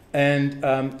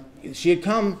 And she had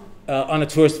come on a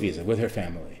tourist visa with her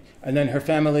family. And then her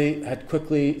family had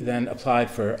quickly then applied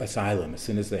for asylum as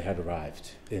soon as they had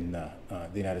arrived in the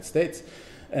United States.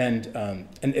 And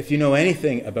if you know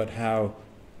anything about how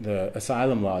the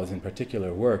asylum laws in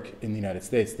particular work in the United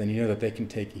States, then you know that they can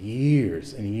take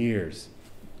years and years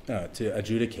to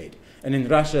adjudicate. And in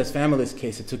Rasha's family's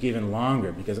case, it took even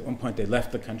longer because at one point they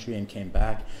left the country and came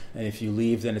back. And if you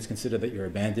leave, then it's considered that you're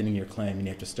abandoning your claim and you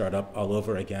have to start up all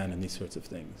over again and these sorts of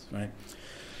things, right?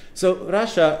 So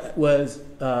Rasha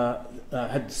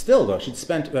she'd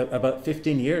spent about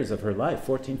 15 years of her life,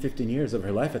 14, 15 years of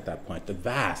her life at that point, the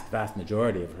vast, vast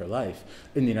majority of her life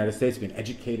in the United States, being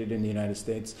educated in the United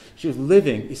States. She was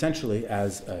living essentially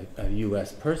as a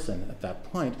U.S. person at that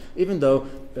point, even though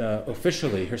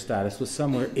officially her status was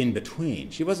somewhere in between.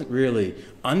 She wasn't really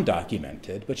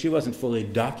undocumented, but she wasn't fully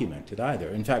documented either.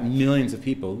 In fact, millions of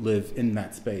people live in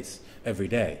that space every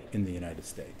day in the United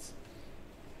States.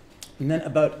 And then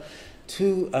about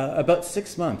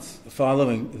 6 months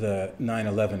following the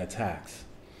 9/11 attacks,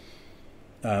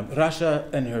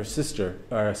 Rasha and her sister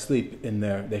are asleep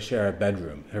they share a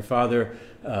bedroom. Her father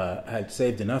had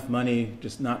saved enough money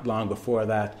just not long before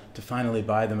that to finally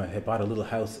buy them. They bought a little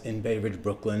house in Bay Ridge,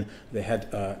 Brooklyn. They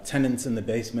had tenants in the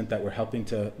basement that were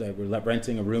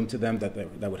renting a room to them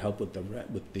that would help with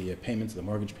the payments, the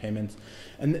mortgage payments.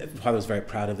 And the father was very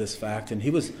proud of this fact. And he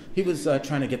was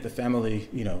trying to get the family,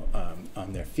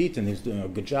 on their feet, and he was doing a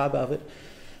good job of it.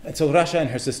 And so Rasha and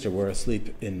her sister were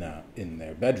asleep in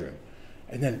their bedroom.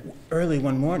 And then early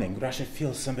one morning, Rasha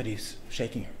feels somebody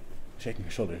shaking her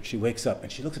shoulder. And she wakes up and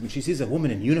she looks up and she sees a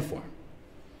woman in uniform.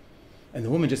 And the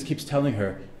woman just keeps telling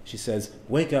her, she says,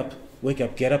 wake up,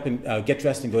 get up and get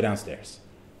dressed and go downstairs.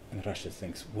 And Rasha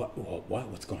thinks,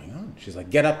 what's going on? She's like,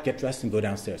 get up, get dressed and go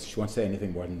downstairs. She won't say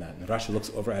anything more than that. And Rasha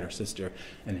looks over at her sister,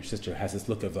 and her sister has this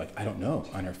look of like, I don't know,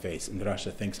 on her face. And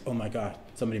Rasha thinks, oh my God,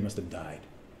 somebody must have died.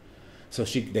 So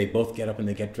they both get up and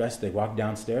they get dressed. They walk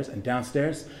downstairs, and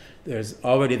downstairs there's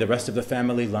already the rest of the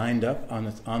family lined up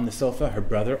on the sofa. Her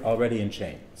brother already in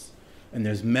chains, and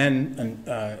there's men and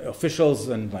officials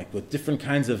and like with different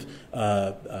kinds of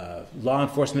law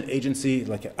enforcement agency,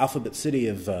 like an alphabet city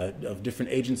of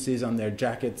different agencies on their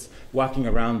jackets, walking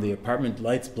around the apartment,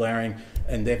 lights blaring,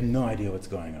 and they have no idea what's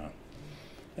going on.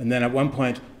 And then at one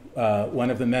point, one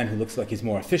of the men who looks like he's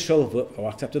more official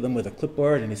walks up to them with a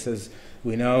clipboard and he says,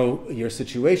 we know your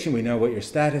situation, we know what your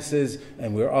status is,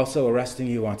 and we're also arresting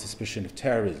you on suspicion of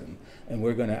terrorism. And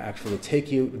we're going to actually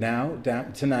take you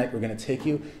tonight, we're going to take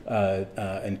you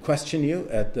and question you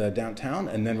at downtown,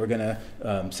 and then we're going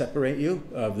to separate you,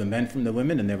 the men from the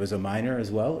women, and there was a minor as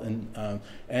well,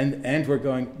 and we're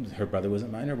going, her brother was a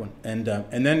minor one, and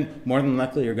then more than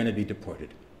likely you're going to be deported.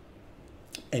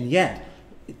 And yet,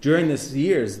 during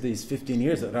these 15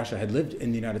 years that Rasha had lived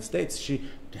in the United States, she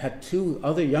had two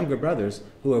other younger brothers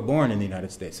who were born in the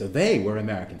United States. So they were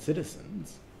American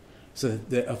citizens. So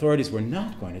the authorities were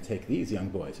not going to take these young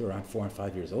boys who were around 4 and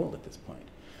 5 years old at this point.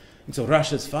 And so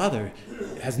Rasha's father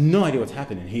has no idea what's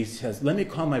happening. He says, let me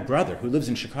call my brother who lives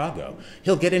in Chicago.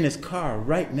 He'll get in his car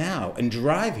right now and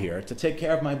drive here to take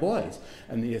care of my boys.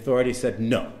 And the authorities said,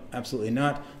 no, absolutely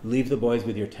not. Leave the boys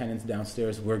with your tenants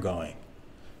downstairs. We're going.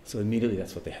 So immediately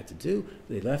that's what they had to do.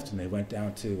 They left and they went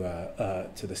down to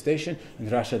the station. And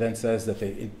Rasha then says that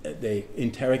they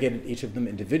interrogated each of them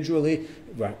individually.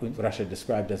 What Rasha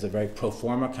described as a very pro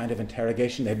forma kind of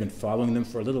interrogation. They had been following them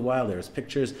for a little while. There was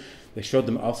pictures. They showed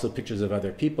them also pictures of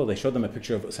other people. They showed them a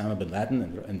picture of Osama bin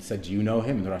Laden and said, do you know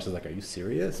him? And Rasha's like, are you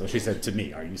serious? So she said to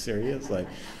me, are you serious?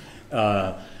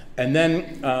 And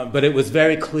then, but it was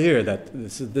very clear that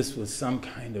this was some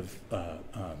kind of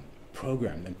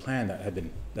program and plan that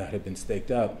had been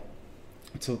staked out,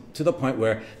 to the point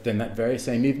where then that very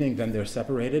same evening, then they're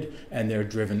separated and they're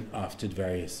driven off to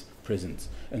various prisons.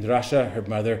 And Rasha, her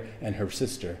mother, and her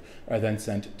sister are then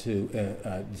sent to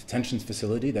a detention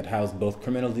facility that housed both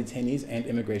criminal detainees and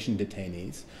immigration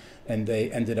detainees. And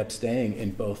they ended up staying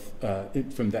in both,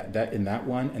 in that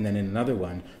one and then in another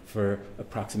one for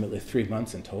approximately 3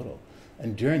 months in total.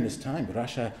 And during this time,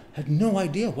 Rasha had no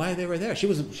idea why they were there. She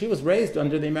was raised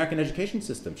under the American education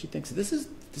system. She thinks this is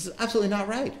absolutely not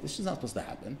right. This is not supposed to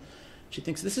happen. She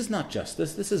thinks this is not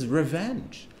justice. This is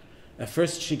revenge. At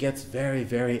first, she gets very,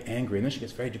 very angry, and then she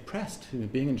gets very depressed.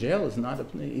 Being in jail is not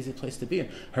an easy place to be. And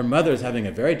her mother is having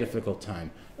a very difficult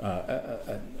time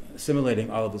assimilating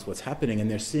all of this, what's happening,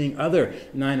 and they're seeing other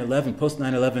post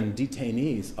 9/11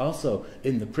 detainees also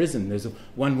in the prison. There's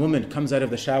one woman comes out of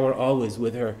the shower always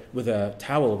with a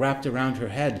towel wrapped around her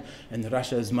head, and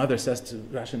Rasha's mother says to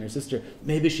Rasha and her sister,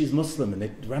 maybe she's Muslim, and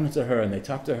they run to her and they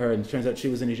talk to her, and it turns out she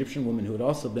was an Egyptian woman who had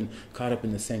also been caught up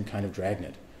in the same kind of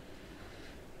dragnet.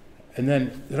 And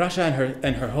then Rasha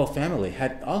and her whole family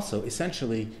had also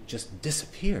essentially just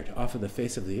disappeared off of the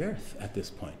face of the earth at this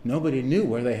point. Nobody knew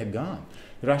where they had gone.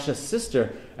 Rasha's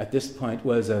sister at this point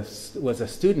was a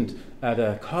student at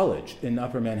a college in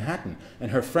Upper Manhattan,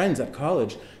 and her friends at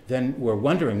college then were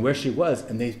wondering where she was,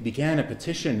 and they began a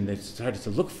petition, and they started to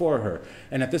look for her.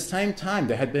 And at the same time,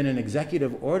 there had been an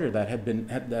executive order that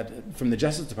from the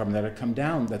Justice Department that had come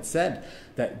down that said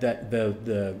that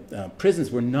the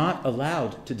prisons were not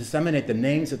allowed to disseminate the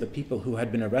names of the people who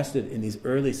had been arrested in these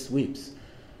early sweeps.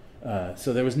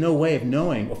 So there was no way of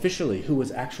knowing officially who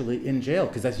was actually in jail,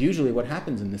 because that's usually what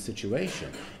happens in this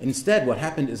situation. Instead, what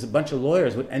happened is a bunch of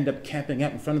lawyers would end up camping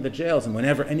out in front of the jails, and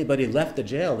whenever anybody left the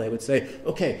jail, they would say,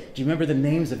 okay, do you remember the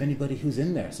names of anybody who's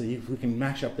in there, so we can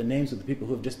match up the names of the people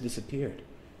who have just disappeared.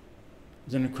 It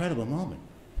was an incredible moment.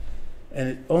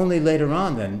 And only later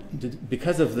on then,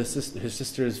 because of her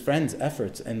sister's friends'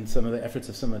 efforts and some of the efforts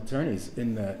of some attorneys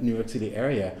in the New York City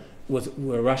area, were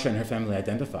Rasha and her family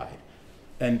identified.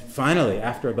 And finally,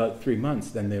 after about 3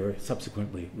 months, then they were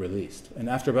subsequently released. And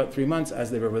after about 3 months, as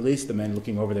they were released, the men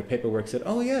looking over their paperwork said,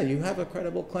 "Oh yeah, you have a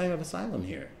credible claim of asylum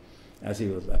here," as he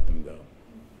would let them go.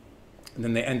 And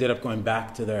then they ended up going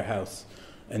back to their house,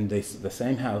 and the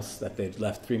same house that they'd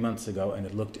left 3 months ago, and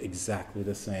it looked exactly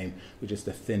the same, with just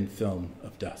a thin film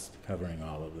of dust covering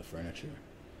all of the furniture.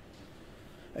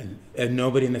 And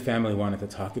nobody in the family wanted to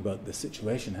talk about the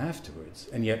situation afterwards.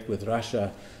 And yet with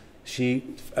Rasha,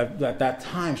 at that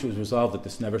time, she was resolved that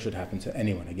this never should happen to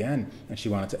anyone again, and she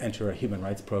wanted to enter a human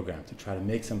rights program to try to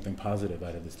make something positive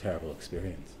out of this terrible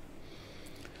experience.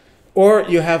 Or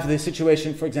you have the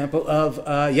situation, for example, of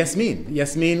Yasmin.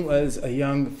 Yasmin was a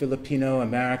young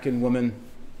Filipino-American woman,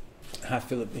 her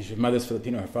mother's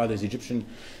Filipino, her father's Egyptian,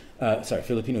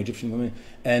 Filipino-Egyptian woman,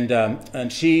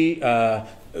 and she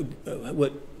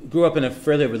grew up in a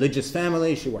fairly religious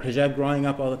family. She wore hijab growing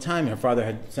up all the time. Her father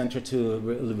had sent her to a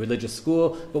religious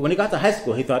school. But when he got to high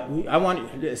school, he thought, I want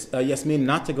Yasmin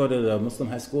not to go to the Muslim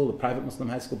high school, the private Muslim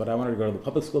high school, but I want her to go to the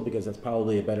public school because that's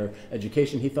probably a better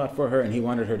education, he thought, for her, and he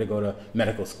wanted her to go to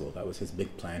medical school. That was his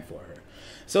big plan for her.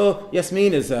 So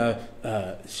Yasmin is,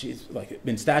 she's like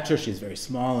in stature, she's very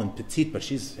small and petite, but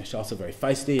she's also very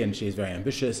feisty and she's very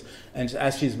ambitious. And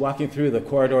as she's walking through the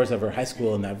corridors of her high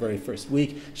school in that very first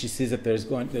week, she sees that there's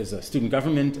a student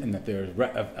government and that there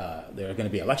are going to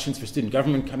be elections for student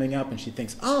government coming up, and she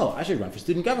thinks, oh, I should run for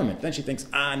student government. Then she thinks,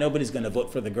 nobody's going to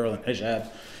vote for the girl in hijab.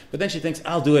 But then she thinks,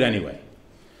 I'll do it anyway.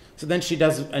 So then she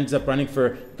ends up running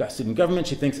for student government.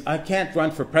 She thinks, I can't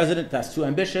run for president, that's too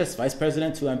ambitious. Vice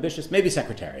president, too ambitious. Maybe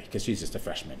secretary, because she's just a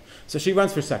freshman. So she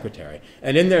runs for secretary.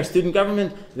 And in their student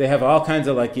government, they have all kinds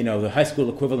of the high school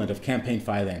equivalent of campaign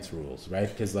finance rules, right?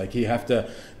 Because you have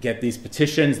to get these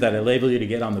petitions that enable you to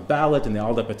get on the ballot, and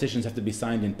all the petitions have to be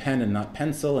signed in pen and not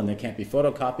pencil, and they can't be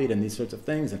photocopied, and these sorts of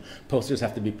things. And posters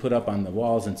have to be put up on the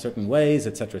walls in certain ways,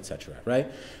 et cetera,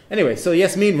 right? Anyway, so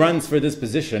Yasmin runs for this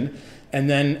position, and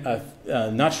then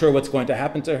not sure what's going to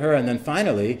happen to her, and then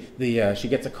finally she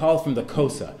gets a call from the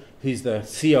COSA. He's the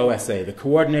COSA, the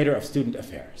Coordinator of Student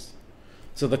Affairs.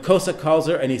 So the COSA calls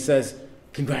her and he says,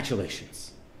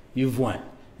 congratulations, you've won.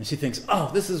 And she thinks,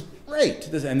 oh, this is great.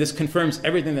 And this confirms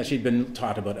everything that she'd been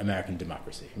taught about American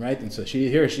democracy, right? And so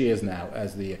here she is now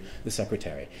as the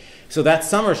secretary. So that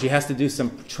summer, she has to do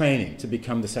some training to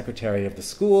become the secretary of the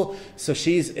school. So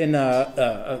she's in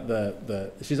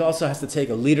she also has to take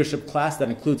a leadership class that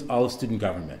includes all of student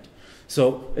government.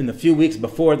 So in the few weeks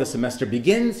before the semester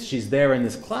begins, she's there in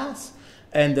this class.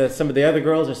 And some of the other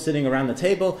girls are sitting around the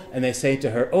table, and they say to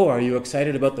her, oh, are you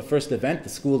excited about the first event, the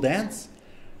school dance?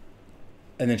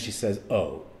 And then she says,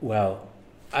 oh, well,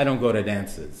 I don't go to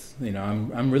dances.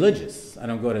 I'm religious. I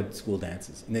don't go to school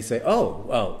dances. And they say, oh,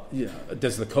 well,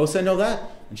 does the COSA know that?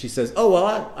 And she says, oh,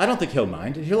 well, I don't think he'll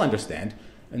mind. He'll understand.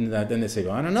 And then they say,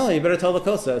 well, I don't know. You better tell the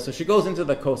COSA. So she goes into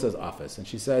the COSA's office, and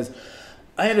she says,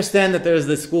 I understand that there's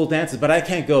the school dances, but I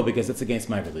can't go because it's against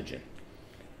my religion.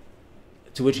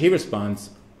 To which he responds,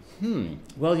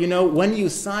 well, when you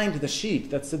signed the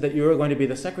sheet that said that you were going to be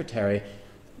the secretary,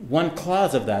 one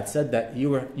clause of that said that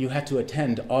you had to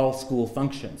attend all school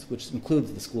functions, which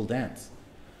includes the school dance.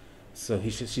 So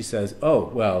she says, oh,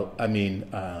 well,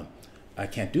 I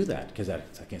can't do that because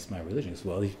that's against my religion. Says,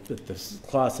 well, the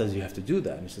clause says you have to do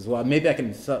that. And she says, well, maybe I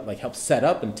can help set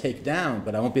up and take down,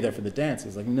 but I won't be there for the dance.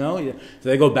 He's like, no. So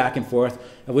they go back and forth,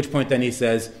 at which point then he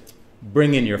says,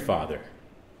 bring in your father,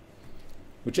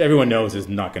 which everyone knows is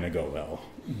not going to go well.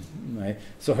 Right?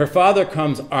 So her father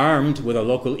comes armed with a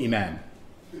local imam.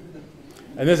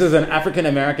 And this is an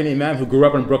African-American imam who grew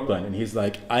up in Brooklyn. And he's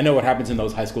like, I know what happens in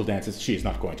those high school dances. She's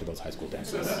not going to those high school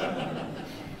dances.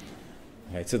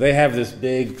 Right, so they have this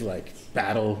big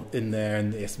battle in there,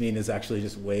 and Yasmin is actually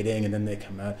just waiting, and then they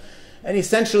come out. And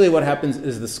essentially what happens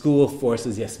is the school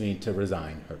forces Yasmin to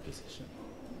resign her position.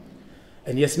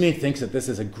 And Yasmin thinks that this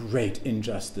is a great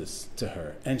injustice to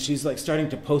her. And she's starting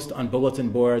to post on bulletin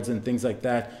boards and things like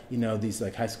that, these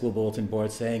high school bulletin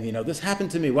boards saying, this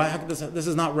happened to me. Why? This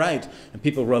is not right. And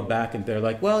people wrote back and they're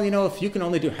like, well, if you can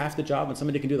only do half the job and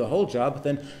somebody can do the whole job,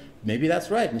 then maybe that's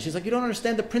right. And she's like, you don't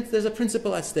understand, there's a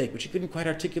principle at stake, but she couldn't quite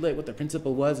articulate what the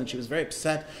principle was, and she was very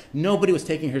upset. Nobody was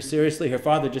taking her seriously. Her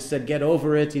father just said, get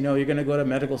over it, you're going to go to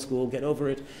medical school, get over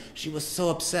it. She was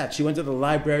so upset. She went to the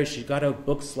library, she got out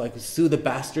books like Sue the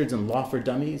Bastards and Law for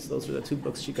Dummies. Those were the two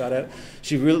books she got out.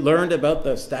 She learned about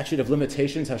the statute of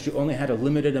limitations, how she only had a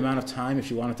limited amount of time if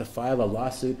she wanted to file a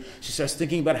lawsuit. She starts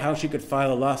thinking about how she could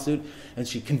file a lawsuit, and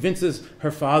she convinces her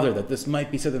father that this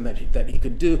might be something that he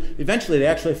could do. Eventually, they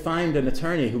actually find find an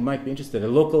attorney who might be interested, a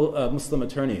local Muslim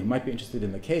attorney who might be interested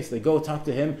in the case. They go talk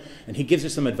to him, and he gives her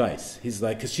some advice. He's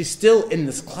like, because she's still in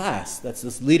this class, that's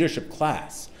this leadership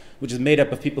class, which is made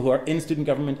up of people who are in student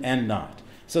government and not.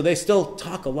 So they still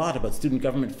talk a lot about student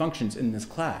government functions in this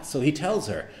class. So he tells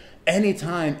her,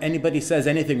 anytime anybody says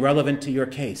anything relevant to your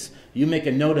case, you make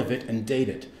a note of it and date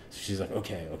it. So she's like,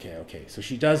 okay. So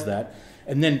she does that.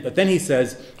 But then he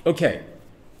says, okay,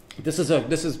 this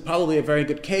is probably a very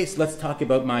good case. Let's talk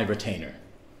about my retainer.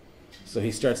 So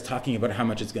he starts talking about how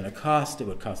much it's going to cost. It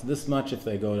would cost this much if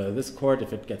they go to this court.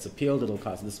 If it gets appealed, it'll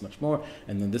cost this much more,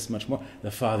 and then this much more.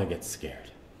 The father gets scared.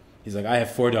 He's like, I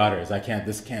have 4 daughters.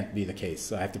 This can't be the case.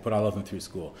 So I have to put all of them through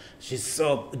school. She's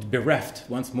so bereft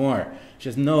once more. She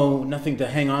has nothing to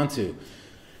hang on to.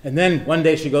 And then one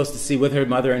day she goes to see with her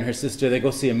mother and her sister. They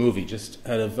go see a movie just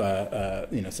out of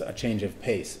a change of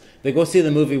pace. They go see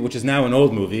the movie, which is now an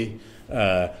old movie,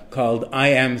 called I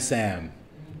Am Sam.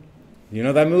 You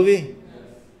know that movie?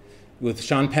 With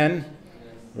Sean Penn,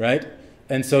 right?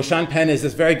 And so Sean Penn is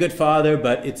this very good father,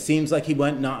 but it seems like he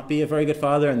might not be a very good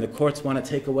father, and the courts want to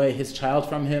take away his child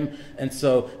from him. And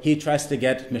so he tries to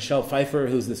get Michelle Pfeiffer,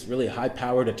 who's this really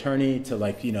high-powered attorney,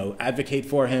 to advocate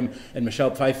for him. And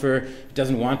Michelle Pfeiffer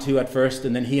doesn't want to at first,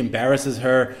 and then he embarrasses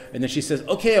her. And then she says,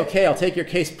 okay, I'll take your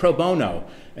case pro bono.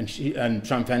 And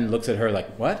Sean Penn looks at her like,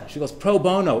 what? She goes, pro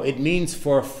bono, it means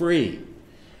for free.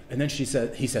 And then he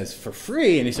says, for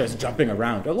free? And he starts jumping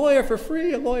around. A lawyer for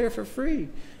free, a lawyer for free.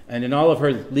 And in all of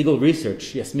her legal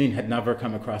research, Yasmin had never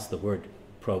come across the word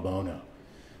pro bono.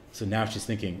 So now she's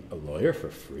thinking, a lawyer for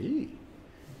free?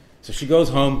 So she goes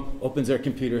home, opens her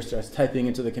computer, starts typing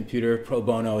into the computer, pro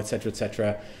bono, et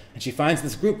cetera, and she finds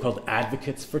this group called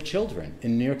Advocates for Children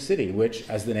in New York City, which,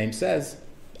 as the name says,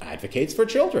 advocates for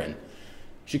children.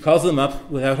 She calls them up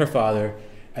without her father,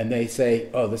 and they say,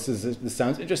 oh, this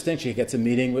sounds interesting. She gets a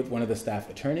meeting with one of the staff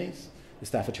attorneys. The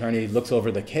staff attorney looks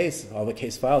over the case, all the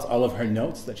case files, all of her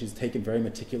notes that she's taken very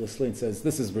meticulously, and says,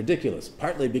 this is ridiculous,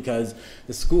 partly because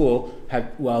the school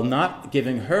had, while not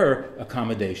giving her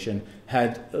accommodation,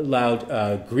 had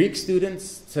allowed Greek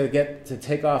students to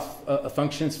take off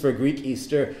functions for Greek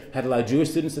Easter, had allowed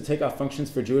Jewish students to take off functions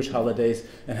for Jewish holidays,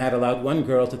 and had allowed one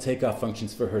girl to take off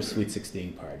functions for her Sweet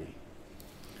 16 party.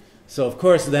 So, of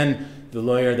course, then the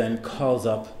lawyer then calls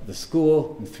up the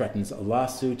school and threatens a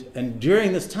lawsuit. And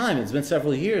during this time, it's been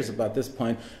several years about this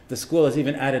point, the school has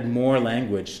even added more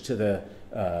language to the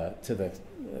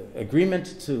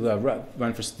agreement to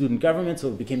run for student government, so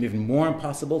it became even more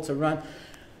impossible to run.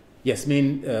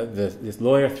 Yasmin, this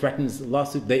lawyer threatens the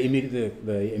lawsuit. They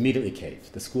immediately cave.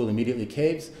 The school immediately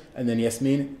caves, and then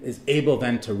Yasmin is able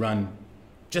then to run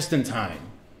just in time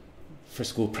for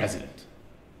school president.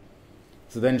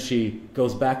 So then she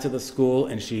goes back to the school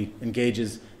and she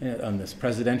engages on this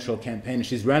presidential campaign. And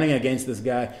she's running against this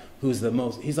guy who's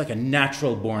he's like a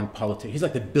natural-born politician. He's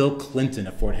like the Bill Clinton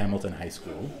of Fort Hamilton High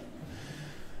School.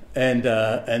 And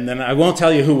then I won't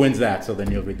tell you who wins that, so then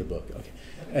you'll read the book. Okay.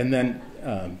 And then,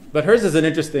 but hers is an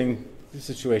interesting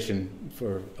situation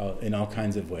in all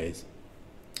kinds of ways.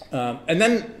 And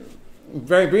then,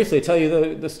 very briefly, tell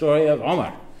you the story of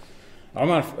Omar.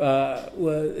 Omar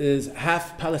is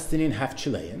half Palestinian, half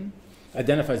Chilean,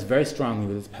 identifies very strongly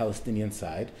with his Palestinian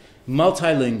side,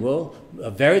 multilingual,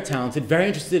 very talented, very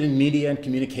interested in media and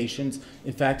communications.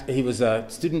 In fact, he was a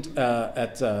student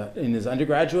in his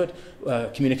undergraduate,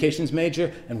 communications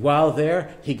major, and while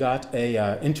there, he got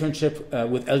an internship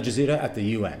with Al Jazeera at the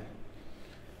UN.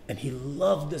 And he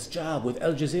loved this job with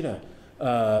Al Jazeera.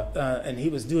 And he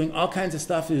was doing all kinds of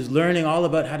stuff. He was learning all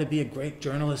about how to be a great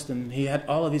journalist, and he had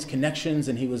all of these connections,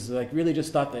 and he was really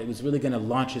just thought that it was really going to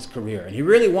launch his career. And he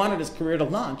really wanted his career to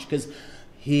launch because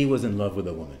he was in love with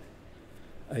a woman.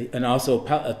 And also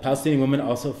a Palestinian woman,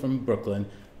 also from Brooklyn,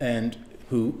 and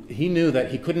who he knew that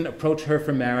he couldn't approach her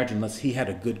for marriage unless he had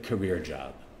a good career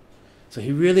job. So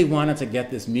he really wanted to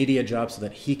get this media job so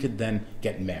that he could then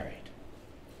get married.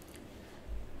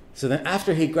 So then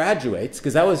after he graduates,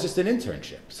 because that was just an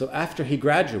internship, so after he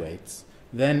graduates,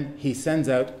 then he sends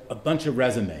out a bunch of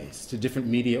resumes to different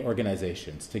media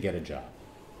organizations to get a job.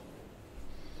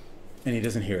 And he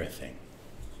doesn't hear a thing.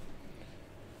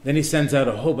 Then he sends out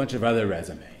a whole bunch of other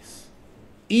resumes,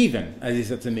 even, as he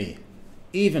said to me,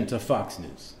 even to Fox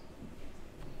News,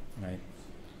 right?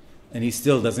 And he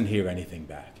still doesn't hear anything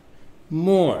back.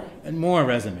 More and more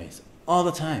resumes, all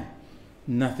the time.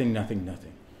 Nothing.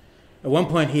 At one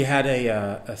point, he had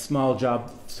a small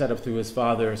job set up through his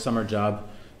father, a summer job,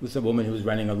 with a woman who was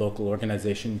running a local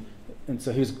organization. And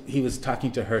so he was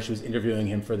talking to her. She was interviewing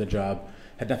him for the job.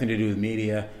 Had nothing to do with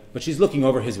media. But she's looking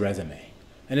over his resume.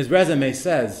 And his resume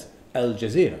says Al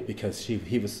Jazeera, because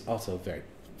he was also very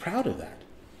proud of that.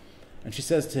 And she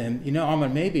says to him, you know, Omar,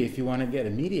 maybe if you want to get a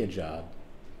media job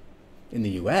in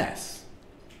the US,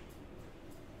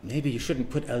 maybe you shouldn't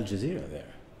put Al Jazeera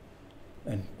there.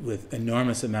 And with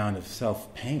enormous amount of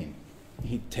self-pain,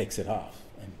 he takes it off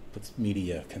and puts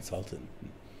media consultant.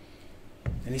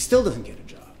 And he still doesn't get a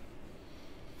job.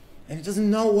 And he doesn't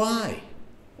know why.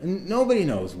 And nobody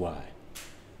knows why.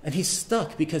 And he's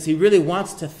stuck because he really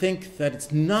wants to think that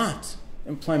it's not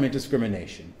employment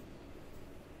discrimination.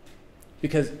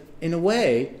 Because in a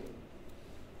way,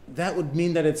 that would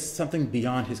mean that it's something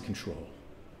beyond his control,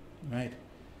 right?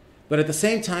 But at the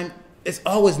same time, it's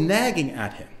always nagging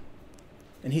at him.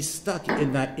 And he's stuck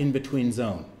in that in-between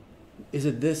zone. Is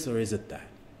it this or is it that?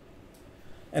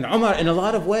 And Omar, in a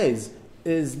lot of ways,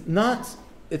 it's not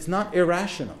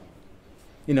irrational.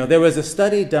 You know, there was a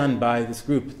study done by this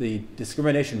group, the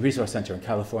Discrimination Resource Center in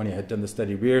California had done the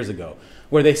study years ago,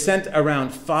 where they sent around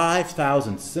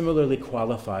 5,000 similarly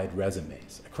qualified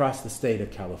resumes across the state of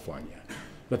California.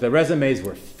 But the resumes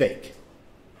were fake.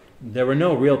 There were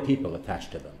no real people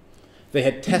attached to them. They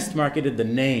had test marketed the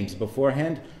names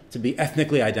beforehand to be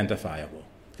ethnically identifiable,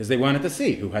 because they wanted to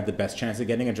see who had the best chance of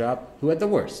getting a job, who had the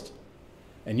worst.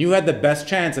 And you had the best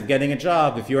chance of getting a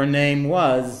job if your name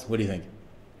was, what do you think?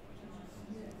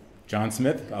 John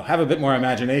Smith? Oh, have a bit more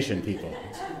imagination, people.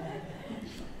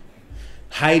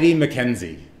 Heidi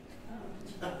McKenzie.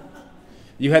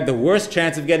 You had the worst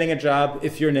chance of getting a job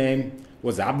if your name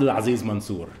was Abdulaziz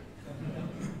Mansour.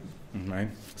 Right?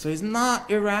 So he's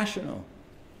not irrational.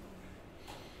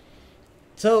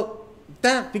 So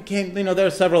that became, you know, there are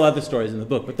several other stories in the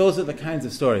book, but those are the kinds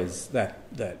of stories that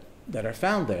are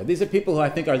found there. These are people who I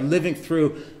think are living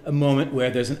through a moment where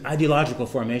there's an ideological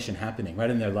formation happening right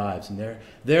in their lives, and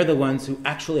they're the ones who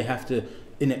actually have to,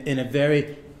 in a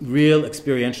very real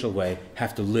experiential way,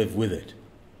 have to live with it.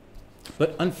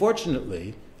 But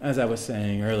unfortunately, as I was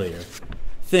saying earlier,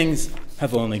 things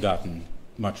have only gotten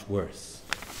much worse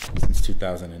since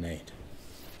 2008.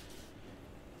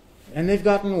 And they've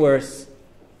gotten worse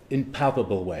in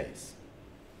palpable ways,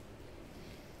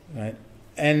 right?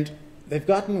 And they've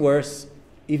gotten worse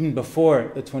even before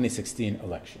the 2016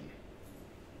 election.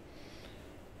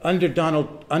 Under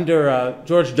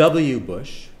George W.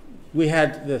 Bush, we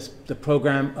had the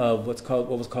program of what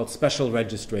was called special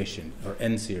registration, or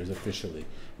NSEERS officially,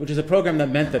 which is a program that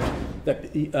meant that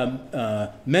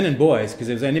men and boys, because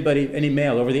there was any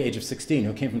male over the age of 16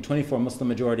 who came from 24 Muslim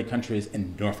majority countries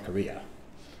in North Korea,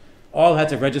 all had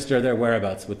to register their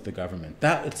whereabouts with the government.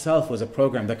 That itself was a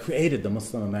program that created the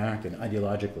Muslim American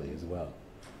ideologically as well.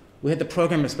 We had the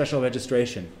program of special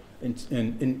registration.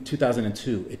 In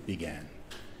 2002, it began.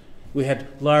 We had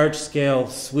large-scale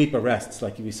sweep arrests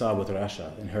like we saw with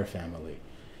Rasha and her family.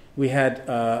 We had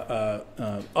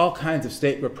all kinds of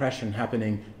state repression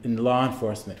happening in law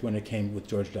enforcement when it came with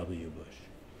George W. Bush.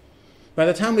 By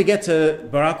the time we get to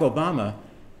Barack Obama,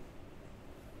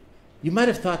 you might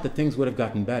have thought that things would have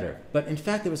gotten better, but in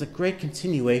fact there was a great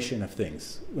continuation of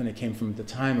things when it came from the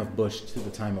time of Bush to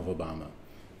the time of Obama,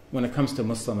 when it comes to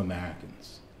Muslim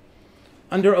Americans.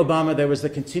 Under Obama, there was the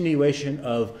continuation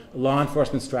of law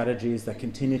enforcement strategies that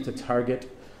continued to target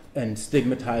and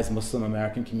stigmatize Muslim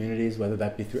American communities, whether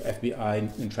that be through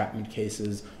FBI entrapment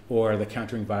cases or the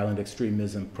Countering Violent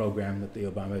Extremism program that the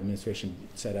Obama administration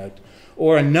set out,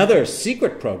 or another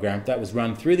secret program that was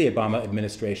run through the Obama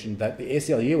administration that the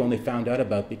ACLU only found out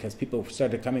about because people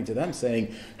started coming to them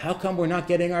saying, how come we're not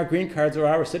getting our green cards or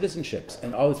our citizenships?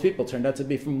 And all these people turned out to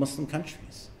be from Muslim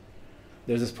countries.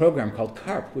 There's this program called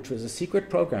CARP, which was a secret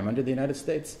program under the United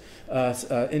States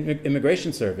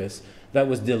Immigration Service that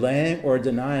was delaying or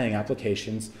denying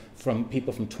applications from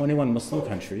people from 21 Muslim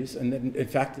countries, and in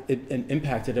fact, it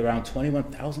impacted around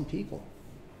 21,000 people.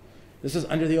 This was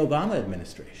under the Obama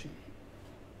administration,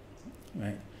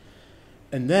 right?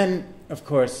 And then, of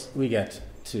course, we get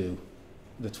to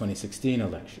the 2016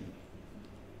 election,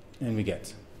 and we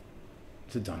get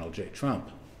to Donald J. Trump.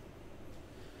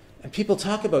 And people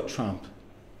talk about Trump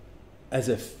as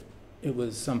if it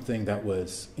was something that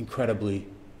was incredibly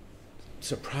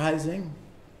surprising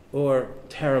or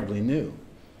terribly new.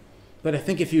 But I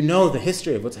think if you know the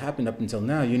history of what's happened up until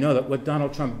now, you know that what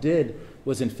Donald Trump did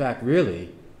was in fact really,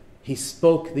 he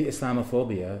spoke the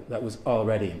Islamophobia that was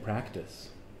already in practice,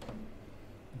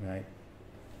 right?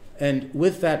 And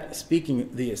with that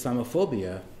speaking the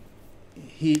Islamophobia,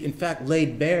 he in fact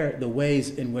laid bare the ways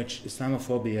in which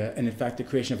Islamophobia and in fact the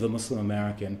creation of the Muslim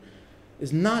American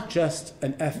is not just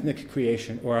an ethnic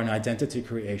creation or an identity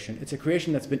creation. It's a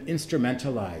creation that's been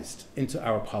instrumentalized into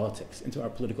our politics, into our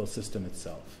political system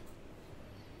itself.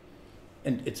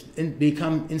 And it's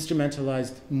become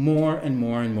instrumentalized more and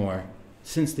more and more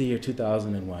since the year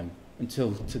 2001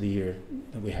 until to the year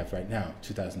that we have right now,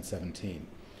 2017.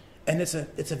 And it's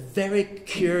a very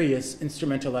curious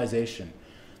instrumentalization,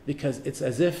 because it's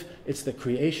as if it's the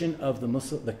creation of the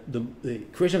Muslim, the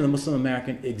creation of the Muslim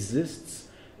American exists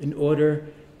in order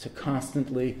to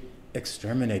constantly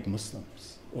exterminate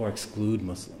Muslims or exclude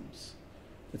Muslims.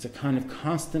 It's a kind of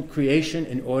constant creation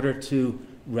in order to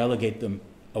relegate them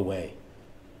away.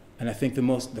 And I think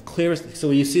the clearest,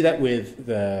 so you see that with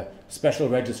the special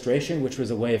registration, which was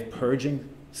a way of purging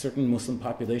certain Muslim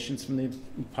populations from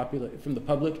the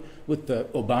public, with the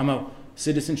Obama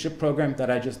citizenship program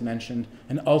that I just mentioned,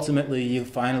 and ultimately you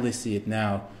finally see it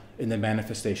now in the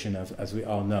manifestation of, as we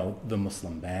all know, the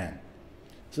Muslim ban.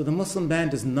 So the Muslim ban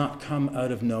does not come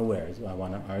out of nowhere, is what I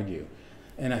want to argue.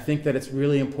 And I think that it's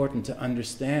really important to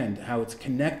understand how it's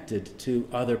connected to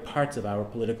other parts of our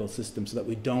political system so that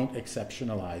we don't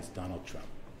exceptionalize Donald Trump.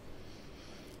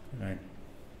 Right?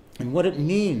 And what it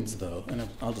means, though, and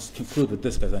I'll just conclude with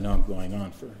this because I know I'm going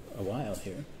on for a while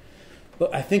here,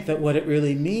 but I think that what it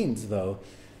really means, though,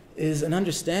 is an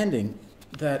understanding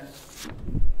that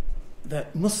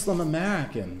Muslim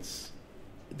Americans,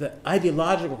 the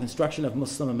ideological construction of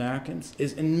Muslim Americans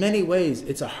is in many ways,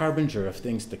 it's a harbinger of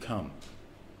things to come.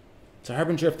 It's a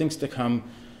harbinger of things to come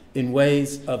in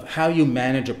ways of how you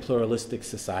manage a pluralistic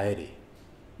society.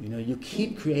 You know, you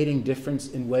keep creating difference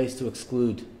in ways to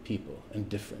exclude people and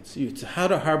difference. It's how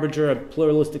to harbinger a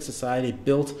pluralistic society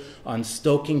built on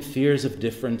stoking fears of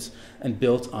difference and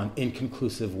built on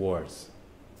inconclusive wars.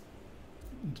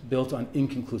 It's built on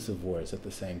inconclusive wars at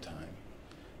the same time.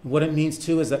 What it means,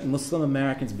 too, is that Muslim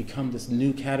Americans become this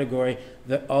new category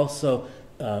that also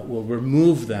will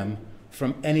remove them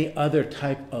from any other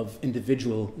type of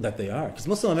individual that they are. Because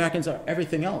Muslim Americans are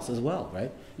everything else as well,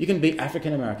 right? You can be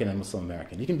African American and Muslim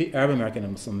American. You can be Arab American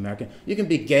and Muslim American. You can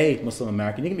be gay Muslim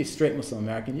American. You can be straight Muslim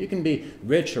American. You can be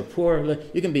rich or poor.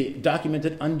 You can be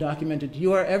documented, undocumented.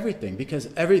 You are everything, because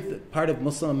every part of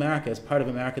Muslim America is part of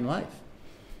American life.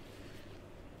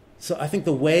 So I think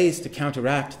the ways to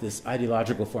counteract this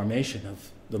ideological formation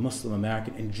of the Muslim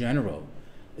American in general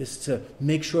is to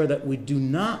make sure that we do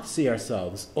not see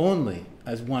ourselves only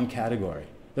as one category,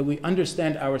 that we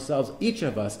understand ourselves, each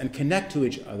of us, and connect to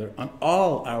each other on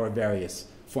all our various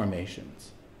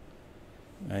formations.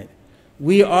 Right?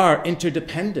 We are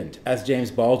interdependent, as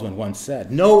James Baldwin once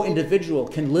said. No individual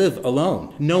can live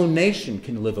alone. No nation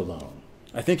can live alone.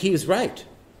 I think he was right.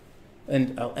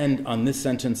 And I'll end on this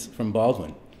sentence from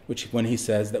Baldwin, when he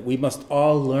says that we must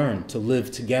all learn to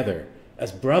live together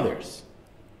as brothers,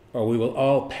 or we will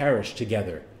all perish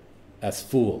together as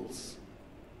fools.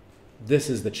 This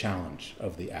is the challenge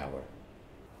of the hour.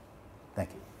 Thank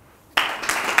you.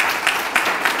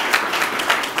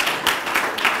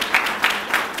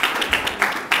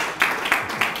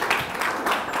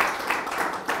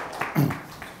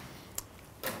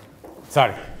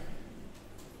 Sorry.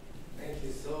 Thank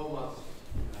you so much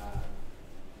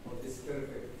for this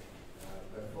terrific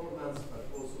performance, but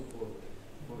also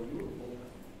for your book.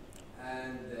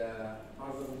 And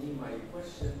pardon me, my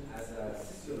question as a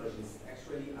sociologist,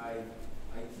 actually I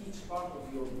teach part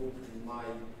of your book in my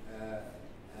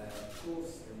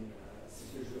course in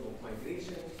sociology of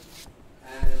migration.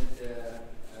 And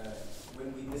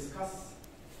when we discuss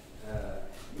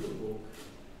your book,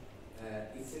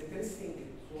 it's interesting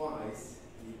twice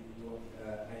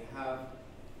I have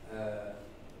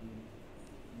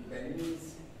Lebanese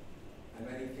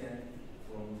American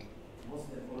from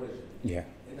Muslim origin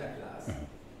in the class,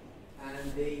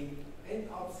 and they end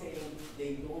up saying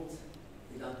they don't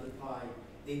identify,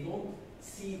 they don't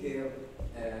see their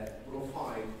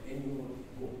profile in your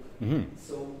book.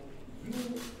 So you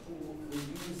who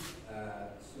use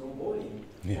snowballing,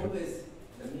 always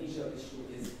the major issue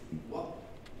is what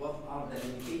are the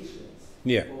limitations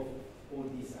of all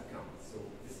these accounts? So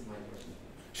this is my question.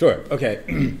 Sure.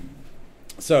 Okay.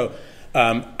 So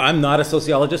I'm not a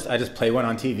sociologist. I just play one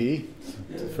on TV,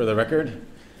 for the record.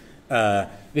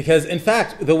 Because, in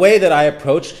fact, the way that I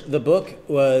approached the book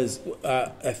was,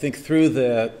 I think, through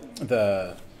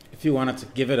the if you wanted to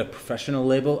give it a professional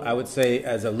label, I would say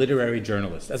as a literary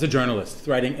journalist, as a journalist,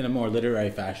 writing in a more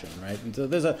literary fashion, right? And so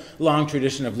there's a long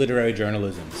tradition of literary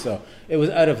journalism. So it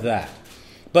was out of that.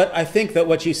 But I think that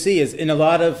what you see is in a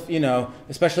lot of,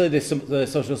 especially the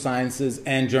social sciences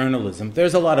and journalism,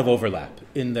 there's a lot of overlap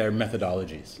in their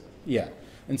methodologies. Yeah.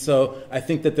 And so I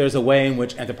think that there's a way in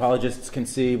which anthropologists can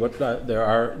see what there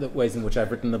are the ways in which I've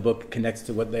written the book connects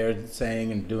to what they're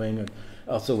saying and doing, and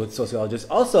also with sociologists.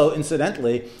 Also,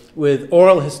 incidentally, with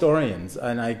oral historians.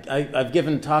 And I've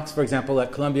given talks, for example,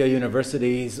 at Columbia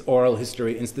University's Oral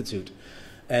History Institute.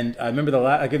 And I remember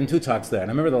I've given 2 talks there. And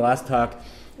I remember the last talk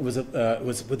was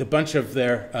with a bunch of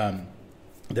their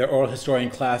oral historian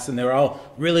class, and they were all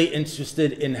really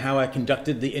interested in how I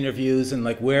conducted the interviews and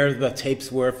like where the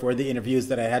tapes were for the interviews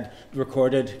that I had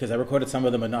recorded, because I recorded some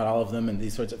of them but not all of them, and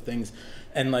these sorts of things,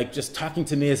 and like just talking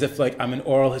to me as if like I'm an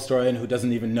oral historian who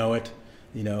doesn't even know it,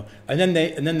 you know. And then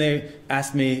they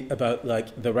asked me about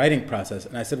like the writing process,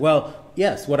 and I said, well,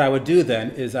 yes, what I would do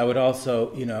then is I would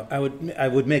also, you know, I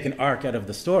would make an arc out of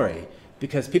the story,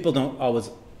 because people don't always,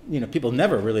 you know, people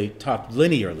never really talk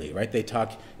linearly, right? They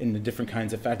talk in the different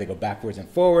kinds of fact. They go backwards and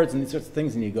forwards and these sorts of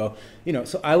things, and you go, you know.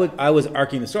 So I was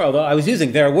arcing the story, although I was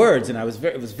using their words, and I was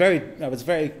very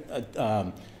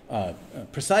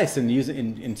precise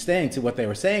in staying to what they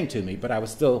were saying to me, but I would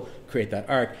still create that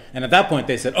arc. And at that point,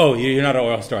 they said, "Oh, you're not an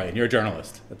oral historian; you're a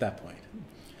journalist." At that point,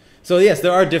 so yes,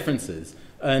 there are differences.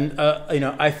 And you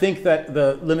know, I think that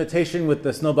the limitation with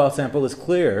the snowball sample is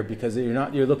clear, because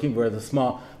you're looking for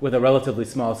with a relatively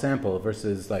small sample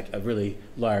versus like a really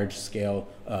large scale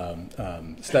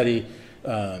study.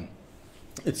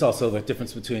 It's also the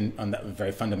difference between, on that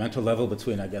very fundamental level,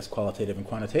 between, I guess, qualitative and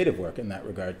quantitative work in that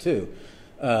regard too.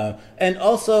 And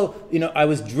also, you know, I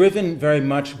was driven very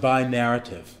much by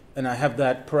narrative, and I have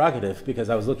that prerogative because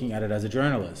I was looking at it as a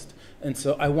journalist. And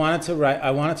so I wanted to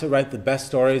write the best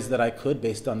stories that I could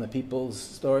based on the people's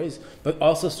stories, but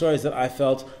also stories that I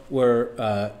felt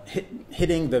were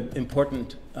hitting the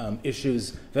important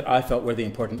issues that I felt were the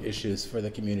important issues for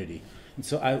the community. And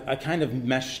so I kind of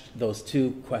meshed those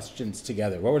two questions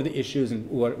together. What were the issues, and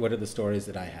what are the stories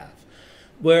that I have?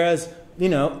 Whereas, you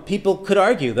know, people could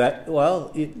argue that,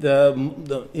 well, you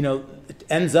know, it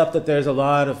ends up that there's a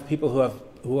lot of people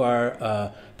who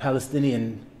are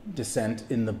Palestinian descent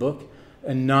in the book,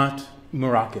 and not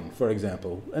Moroccan, for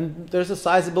example. And there's a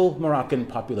sizable Moroccan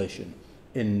population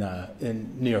in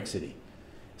New York City.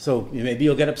 So maybe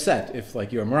you'll get upset if,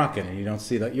 like, you're Moroccan and you don't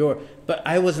see that you're. But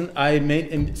I wasn't.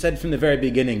 Said from the very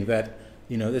beginning that,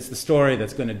 you know, it's the story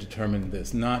that's going to determine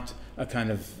this, not a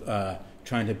kind of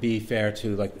trying to be fair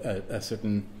to like a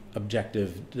certain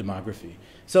objective demography.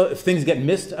 So if things get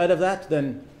missed out of that,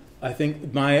 then I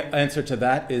think my answer to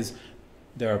that is,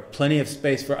 there are plenty of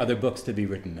space for other books to be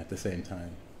written at the same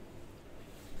time.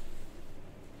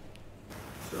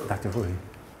 So, Dr. Hui.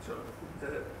 So,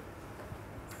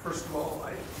 first of all,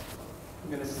 I'm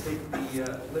going to take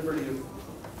the liberty of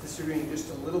disagreeing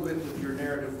just a little bit with your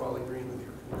narrative while agreeing with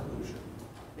your conclusion.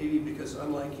 Maybe because,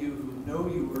 unlike you who know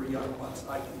you were young once,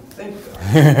 I can think of.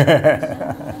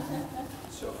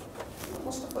 So,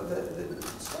 the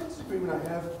slight disagreement I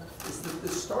have is that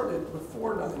this started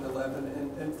before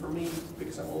 9/11, and for me,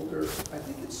 because I'm older, I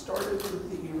think it started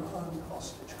with the Iran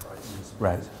hostage crisis.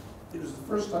 Right. It was the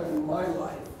first time in my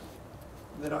life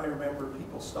that I remember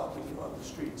people stopping you on the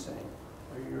street saying,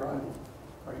 "Are you Iranian?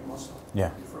 Are you Muslim? Yeah.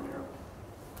 Are you from Iran?"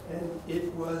 And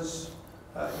it was,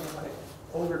 my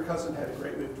older cousin had a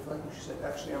great way of defining it. She said,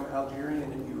 "Actually, I'm Algerian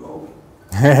and you owe me."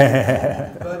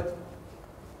 But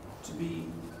to be,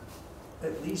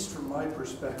 at least from my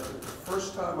perspective, the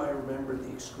first time I remember the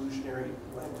exclusionary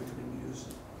language being used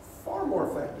far more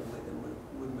effectively than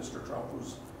with Mr. Trump,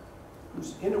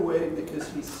 who's in a way, because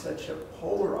he's such a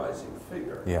polarizing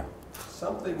figure, Yeah.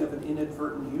 something of an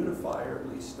inadvertent unifier,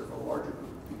 at least of a larger group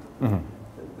of people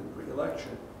than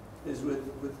re-election, is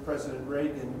with President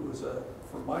Reagan, who was,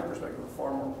 from my perspective, a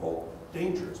far more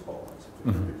dangerous polarizing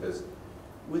figure, because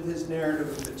with his narrative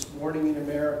of it's morning in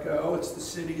America, oh, it's the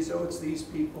cities, oh, it's these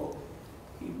people,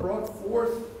 he brought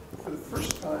forth, for the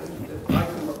first time that I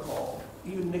can recall,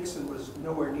 even Nixon was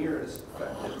nowhere near as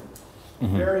effective,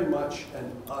 very much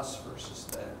an us versus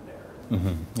them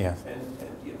narrative. Yeah. And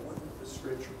you know, this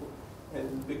ritual.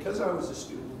 And because I was a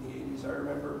student in the 80s, I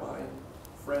remember my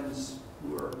friends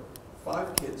who were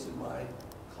 5 kids in my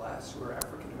class who were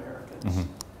African Americans.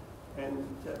 And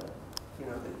you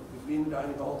know, we'd be in the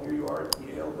dining hall, here you are at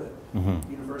Yale,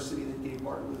 the university that gave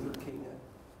Martin Luther King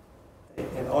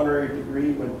an honorary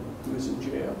degree when he was in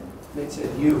jail. They'd said,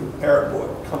 "You, Arab boy,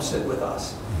 come sit with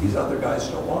us. These other guys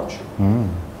don't want you."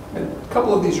 And a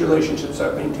couple of these relationships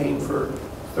I've maintained for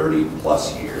 30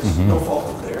 plus years, no fault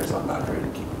of theirs. I'm not great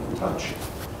at keeping in touch.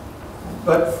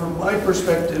 But from my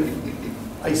perspective,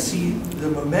 I see the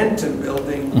momentum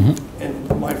building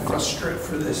and my frustration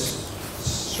for this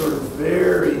sort of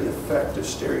very effective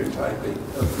stereotyping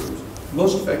of groups.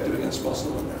 Most effective against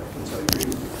Muslim Americans, I agree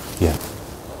with you. Yeah.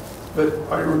 But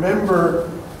I remember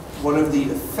one of the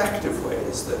effective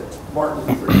ways that Martin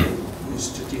Luther King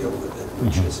used to deal with it,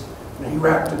 which is, you know, he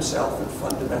wrapped himself in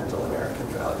fundamental American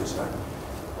values,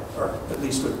 or at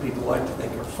least what people like to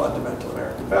think are fundamental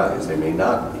American values. They may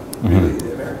not be. Really,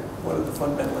 one of the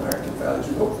fundamental American values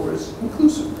we hope for is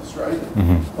inclusiveness, right?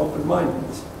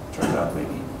 Open-mindedness. Turns out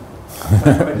maybe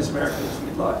not quite as American as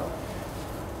we'd like.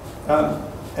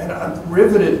 And I'm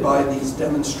riveted by these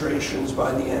demonstrations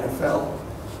by the NFL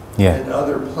and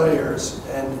other players,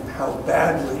 and how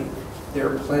badly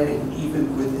they're playing,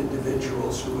 even with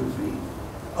individuals who would be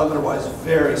otherwise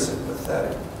very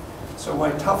sympathetic. So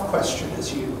my tough question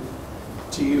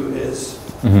to you is,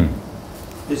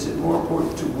 is it more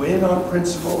important to win on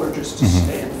principle or just to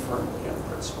stand firmly on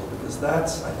principle? Because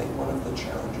that's, I think, one of the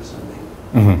challenges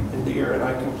in the era. And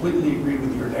I completely agree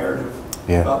with your narrative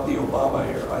about the Obama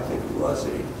era. I think it was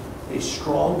a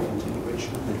strong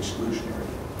continuation of the exclusionary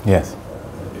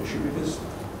issue, because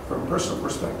from a personal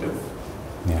perspective,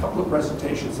 a couple of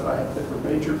presentations that I had that were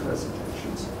major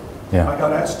presentations, I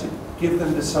got asked to give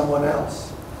them to someone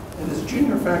else. And as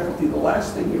junior faculty, the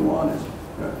last thing you want is,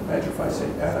 imagine if I say,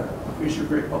 Adam, here's your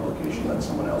great publication, let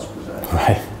someone else present.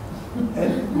 Right.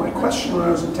 And my question when I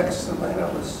was in Texas and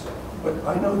Atlanta was, but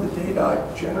I know the data, I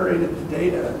generated the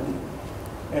data,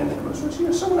 and it was,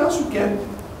 someone else would get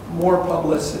more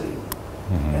publicity.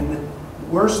 And the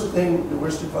worst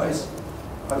advice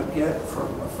I would get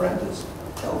from a friend is,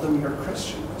 tell them you're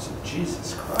Christian. I said,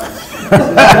 Jesus Christ.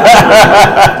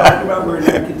 Talking about we're in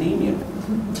academia.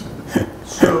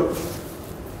 So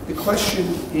the question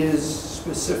is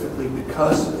specifically,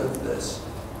 because of this,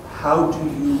 how do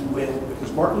you win?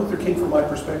 Because Martin Luther King, from my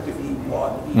perspective, he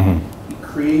won. He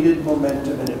created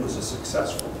momentum, and it was a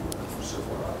successful movement for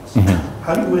civil rights.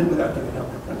 How do you win without giving up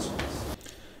your principles?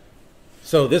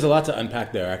 So there's a lot to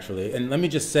unpack there, actually. And let me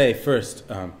just say first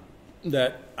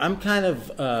that I'm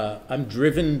I'm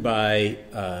driven by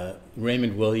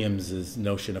Raymond Williams'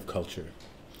 notion of culture.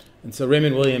 And so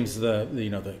Raymond Williams,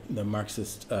 the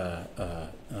Marxist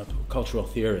cultural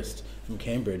theorist from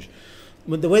Cambridge,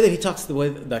 the way that he talks, the way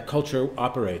that culture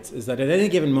operates, is that at any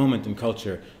given moment in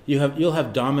culture, you'll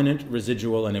have dominant,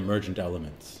 residual, and emergent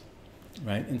elements.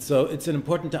 Right? And so it's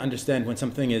important to understand when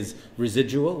something is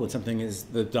residual, when something is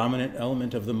the dominant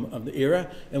element of the era,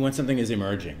 and when something is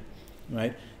emerging.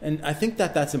 Right? And I think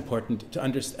that that's important to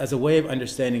as a way of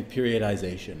understanding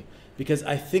periodization, because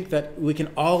I think that we can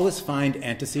always find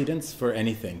antecedents for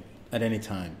anything at any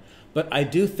time. But I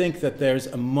do think that there's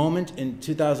a moment in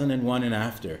 2001 and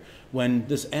after when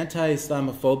this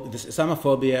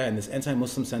Islamophobia and this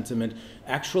anti-Muslim sentiment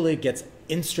actually gets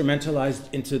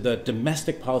instrumentalized into the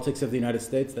domestic politics of the United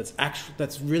States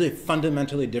that's really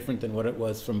fundamentally different than what it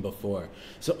was from before.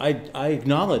 So I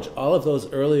acknowledge all of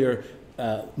those earlier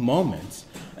moments,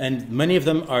 and many of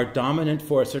them are dominant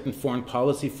for a certain foreign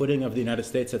policy footing of the United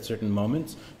States at certain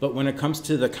moments. But when it comes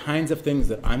to the kinds of things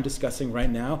that I'm discussing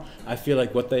right now, I feel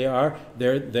like what they are,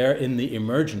 they're in the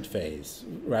emergent phase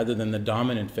rather than the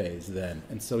dominant phase then.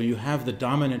 And so you have the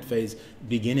dominant phase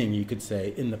beginning, you could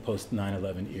say, in the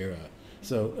post-9/11 era.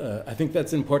 So I think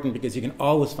that's important because you can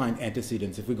always find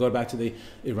antecedents. If we go back to the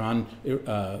Iran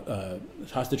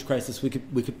hostage crisis, we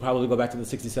could probably go back to the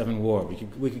 '67 war.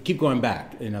 We could keep going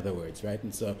back, in other words, right?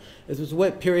 And so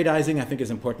periodizing, I think,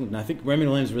 is important, and I think Raymond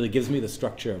Williams really gives me the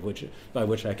structure by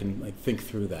which I can think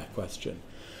through that question.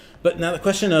 But now the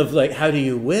question of how do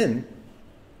you win?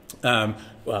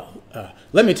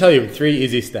 Let me tell you 3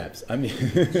 easy steps. I mean,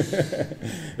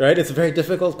 right? It's a very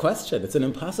difficult question.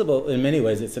 In many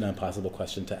ways, it's an impossible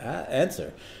question to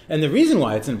answer. And the reason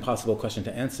why it's an impossible question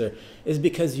to answer is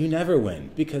because you never win.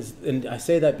 And I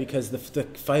say that because the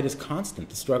fight is constant,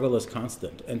 the struggle is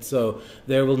constant. And so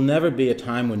there will never be a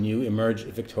time when you emerge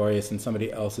victorious and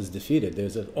somebody else is defeated.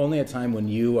 There's only a time when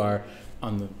you are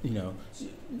on the,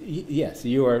 yes,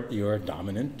 you are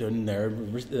dominant, and they're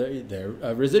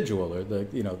residual, or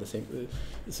the same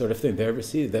sort of thing.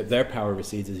 Their power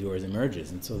recedes as yours emerges,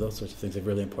 and so those sorts of things are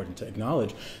really important to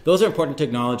acknowledge. Those are important to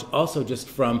acknowledge also just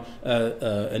from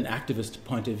an activist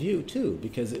point of view too,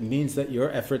 because it means that your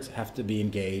efforts have to be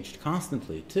engaged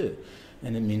constantly too.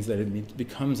 And it means that it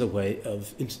becomes a way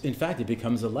of, in fact, it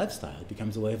becomes a lifestyle. It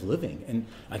becomes a way of living. And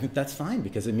I think that's fine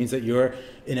because it means that you're,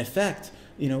 in effect,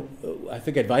 I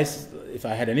think advice, if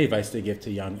I had any advice to give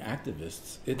to young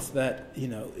activists, it's that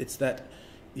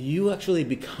you actually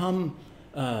become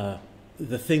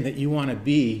the thing that you want to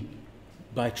be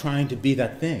by trying to be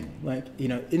that thing.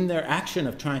 In their action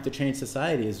of trying to change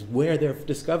society is where they're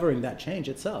discovering that change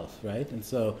itself, right? And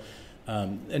so,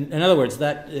 in other words,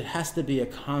 that it has to be a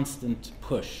constant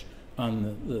push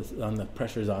on the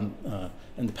pressures on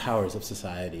and the powers of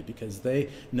society, because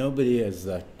nobody, as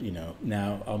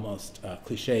now almost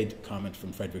cliched comment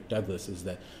from Frederick Douglass, is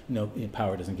that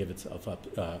power doesn't give itself up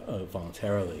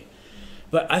voluntarily.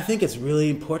 But I think it's really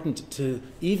important to,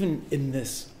 even in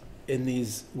these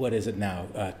what is it now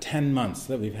 10 months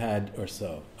that we've had or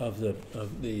so of the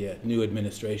new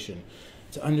administration,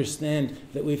 to understand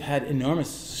that we've had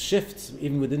enormous shifts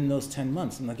even within those 10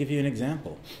 months. And I'll give you an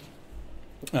example.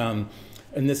 And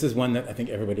this is one that I think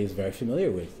everybody is very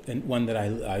familiar with, and one that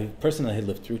I personally had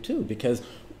lived through too, because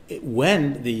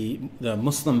when the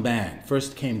Muslim ban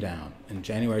first came down on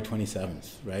January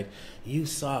 27th, right, you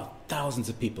saw thousands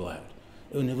of people out.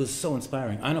 And it was so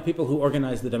inspiring. I know people who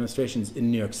organized the demonstrations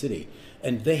in New York City,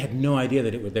 and they had no idea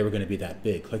that they were going to be that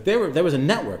big. Like there was a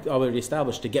network already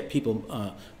established to get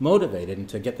people motivated and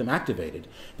to get them activated.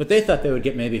 But they thought they would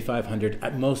get maybe 500,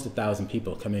 at most 1,000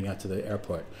 people coming out to the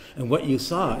airport. And what you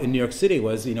saw in New York City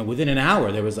was, within an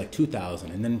hour there was like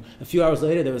 2,000, and then a few hours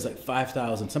later there was like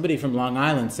 5,000. Somebody from Long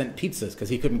Island sent pizzas because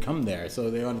he couldn't come there, so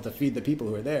they wanted to feed the people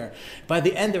who were there. By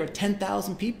the end there were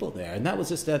 10,000 people there, and that was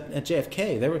just at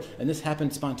JFK. And this happened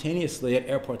spontaneously at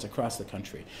airports across the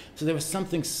country. So there was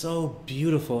something so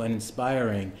beautiful and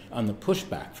inspiring on the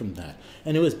pushback from that.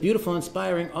 And it was beautiful and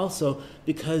inspiring also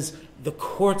because the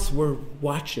courts were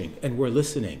watching and were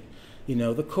listening.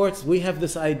 The courts, we have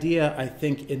this idea, I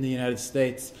think, in the United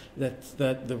States that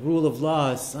the rule of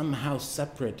law is somehow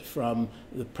separate from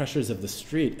the pressures of the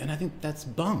street. And I think that's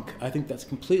bunk. I think that's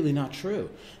completely not true.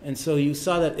 And so you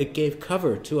saw that it gave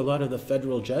cover to a lot of the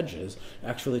federal judges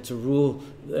actually to rule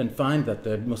and find that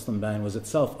the Muslim ban was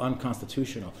itself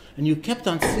unconstitutional. And you kept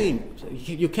on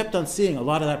seeing a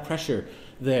lot of that pressure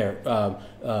there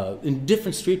in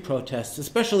different street protests,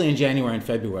 especially in January and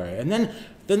February. And then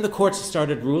the courts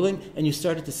started ruling, and you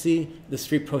started to see the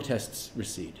street protests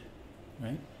recede,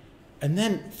 right? And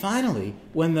then finally,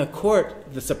 when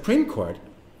the Supreme Court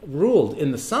ruled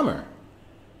in the summer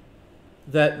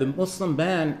that the Muslim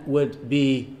ban would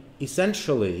be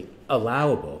essentially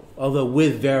allowable, although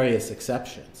with various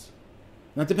exceptions.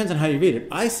 Now, it depends on how you read it.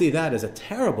 I see that as a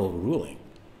terrible ruling.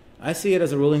 I see it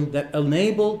as a ruling that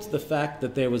enabled the fact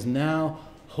that there was now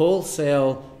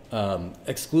wholesale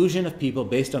exclusion of people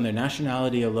based on their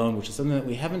nationality alone, which is something that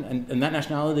we haven't, and that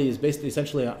nationality is based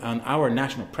essentially on our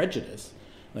national prejudice,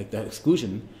 like the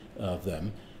exclusion of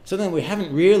them, something that we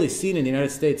haven't really seen in the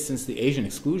United States since the Asian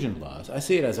exclusion laws. I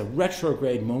see it as a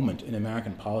retrograde moment in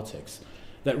American politics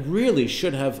that really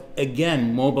should have,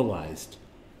 again, mobilized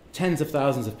tens of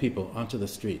thousands of people onto the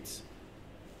streets.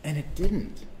 And it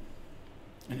didn't.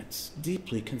 And it's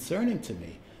deeply concerning to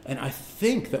me. And I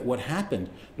think that what happened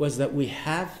was that we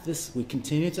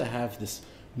continue to have this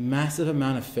massive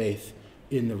amount of faith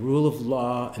in the rule of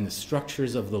law and the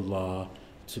structures of the law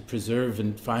to preserve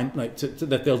and find,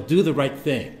 that they'll do the right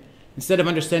thing, instead of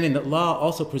understanding that law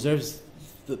also preserves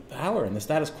the power and the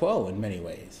status quo in many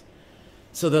ways.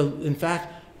 So in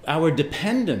fact, our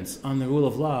dependence on the rule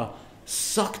of law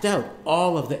sucked out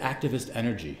all of the activist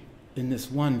energy in this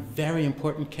one very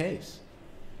important case.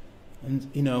 And,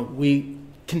 we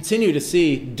continue to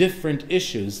see different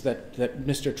issues that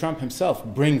Mr. Trump himself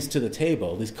brings to the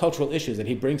table, these cultural issues that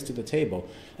he brings to the table,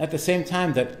 at the same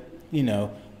time that,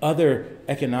 other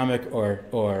economic or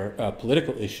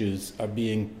political issues are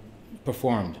being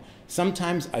performed.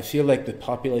 Sometimes I feel like the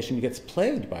population gets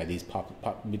plagued by these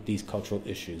cultural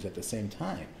issues at the same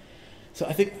time. So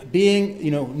I think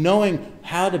knowing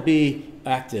how to be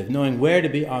active, knowing where to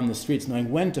be on the streets, knowing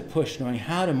when to push, knowing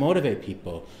how to motivate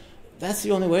people, that's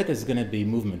the only way there's going to be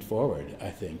movement forward, I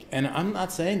think. And I'm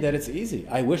not saying that it's easy.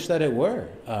 I wish that it were.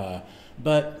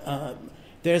 But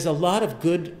there's a lot of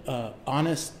good,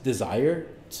 honest desire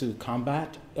to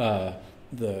combat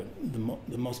the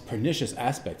most pernicious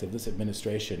aspect of this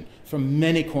administration from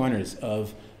many corners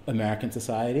of American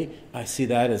society. I see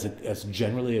that as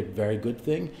generally a very good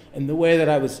thing. And the way that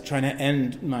I was trying to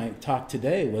end my talk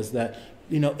today was that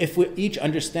if we each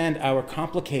understand our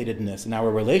complicatedness and our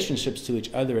relationships to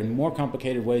each other in more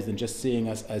complicated ways than just seeing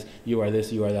us as you are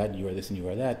this, you are that, you are this, and you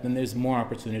are that, then there's more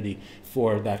opportunity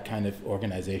for that kind of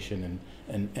organization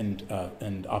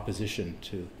and opposition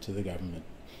to the government.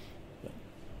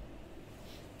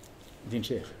 Dean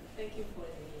Sheikh. Thank you for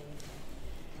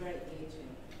the very engaging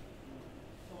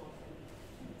talk.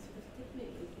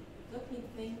 It got me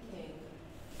thinking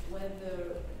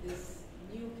whether this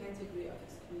new category of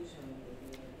exclusion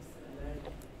with Muslim America,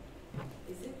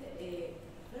 is it a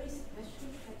very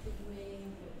special category,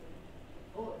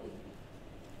 or it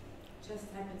just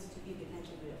happens to be the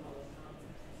category of our time?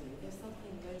 So there's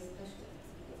something very special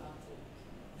about it,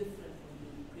 different from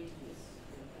the previous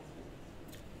categories.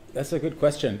 That's a good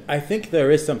question. I think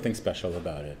there is something special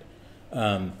about it.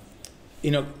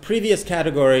 Previous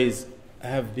categories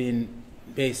have been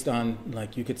based on,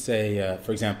 like you could say,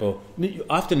 for example,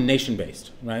 often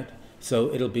nation-based, right?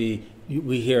 So it'll be,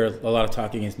 we hear a lot of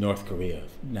talking against North Korea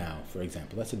now, for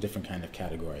example. That's a different kind of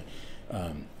category.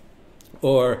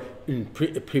 Or in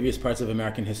previous parts of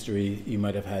American history, you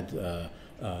might have had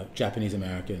Japanese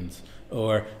Americans,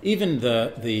 or even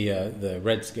the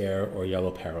Red Scare or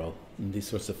Yellow Peril, and these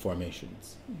sorts of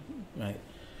formations, right?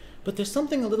 But there's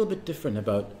something a little bit different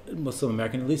about Muslim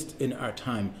American, at least in our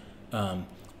time,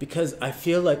 because I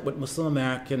feel like what Muslim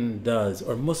American does,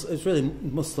 or it's really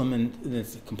Muslim and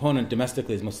its component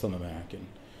domestically is Muslim American.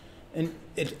 And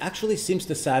it actually seems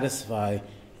to satisfy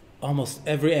almost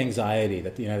every anxiety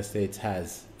that the United States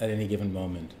has at any given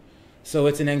moment. So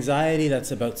it's an anxiety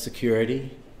that's about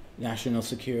security, national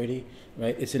security,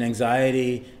 right? It's an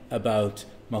anxiety about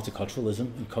multiculturalism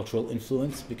and cultural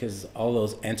influence, because all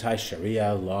those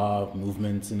anti-Sharia law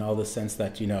movements and all the sense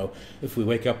that, if we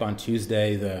wake up on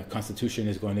Tuesday, the Constitution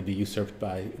is going to be usurped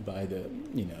by the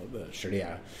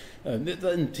Sharia.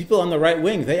 And people on the right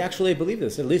wing, they actually believe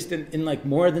this. At least in like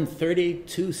more than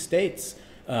 32 states,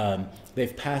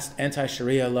 they've passed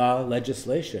anti-Sharia law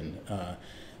legislation,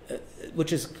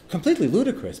 which is completely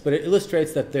ludicrous, but it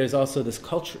illustrates that there's also this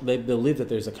culture. They believe that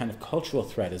there's a kind of cultural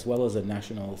threat as well as a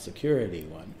national security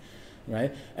one,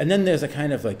 right? And then there's a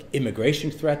kind of like immigration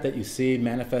threat that you see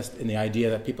manifest in the idea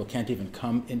that people can't even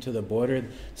come into the border,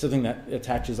 something that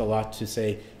attaches a lot to,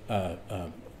 say,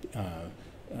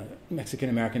 Mexican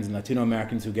Americans and Latino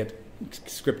Americans who get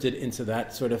scripted into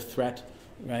that sort of threat,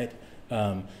 right?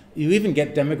 You even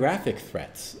get demographic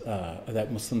threats,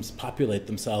 that Muslims populate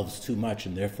themselves too much,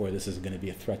 and therefore this is going to be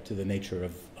a threat to the nature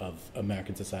of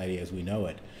American society as we know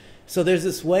it. So there's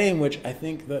this way in which I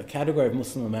think the category of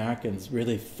Muslim Americans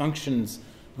really functions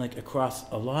like across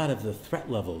a lot of the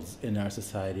threat levels in our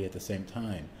society at the same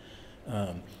time.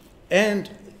 And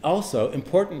also,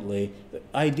 importantly, the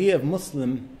idea of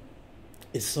Muslim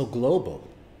is so global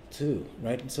too,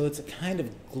 right? And so it's a kind of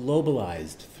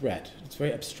globalized threat. It's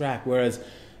very abstract, whereas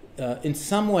in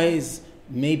some ways,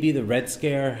 maybe the Red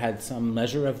Scare had some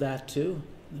measure of that too,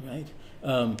 right?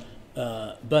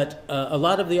 But a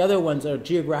lot of the other ones are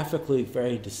geographically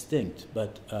very distinct.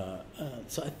 But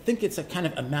so I think it's a kind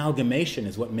of amalgamation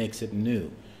is what makes it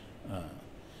new.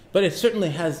 But it certainly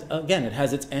has, again, it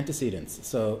has its antecedents.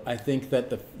 So I think that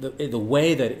the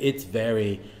way that it's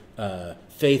very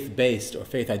faith-based or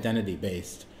faith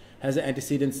identity-based has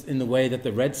antecedents in the way that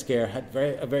the Red Scare had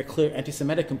a very clear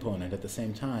anti-Semitic component at the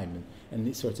same time, and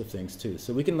these sorts of things too.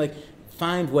 So we can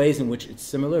find ways in which it's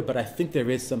similar, but I think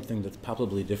there is something that's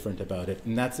palpably different about it,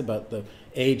 and that's about the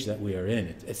age that we are in.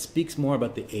 It speaks more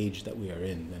about the age that we are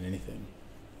in than anything.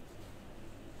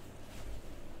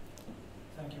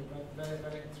 Thank you. Very,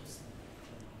 very interesting.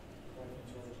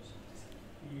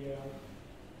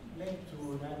 Linked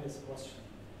to Nadia's question.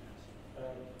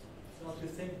 Don't you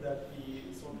think that the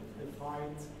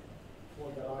fight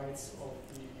for the rights of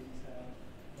the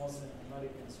Muslim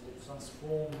Americans will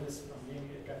transform this from being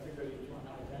a category to an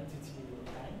identity with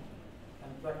time?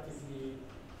 And practically,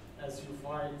 as you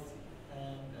fight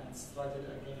and struggle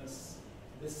against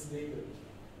this label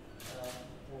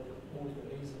for all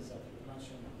the reasons that you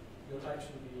mentioned, you're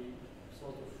actually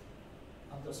sort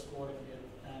of underscoring it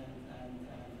and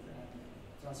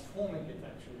transforming it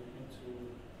actually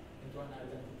into an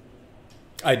identity.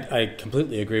 I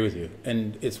completely agree with you,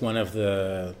 and it's one of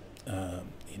the,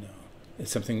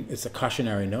 it's a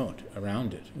cautionary note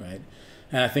around it, right?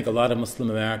 And I think a lot of Muslim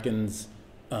Americans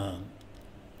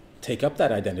take up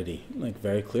that identity,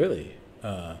 very clearly.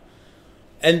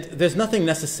 And there's nothing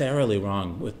necessarily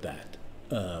wrong with that.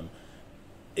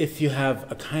 If you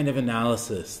have a kind of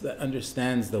analysis that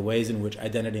understands the ways in which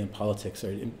identity and politics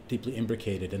are deeply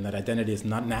imbricated, and that identity is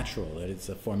not natural, that it's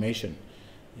a formation,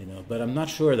 but I'm not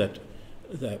sure that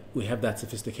we have that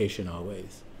sophistication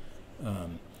always.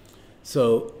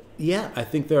 So, yeah, I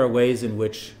think there are ways in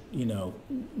which,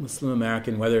 Muslim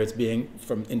American, whether it's being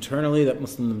from internally that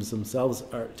Muslims themselves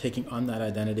are taking on that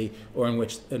identity, or in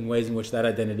ways in which that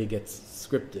identity gets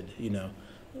scripted,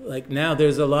 Like now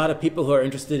there's a lot of people who are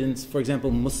interested in, for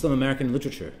example, Muslim American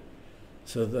literature.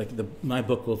 So my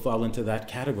book will fall into that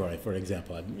category, for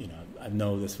example. I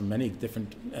know this from many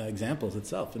different examples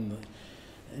itself. And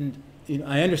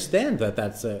I understand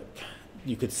that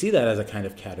you could see that as a kind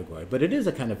of category, but it is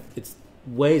it's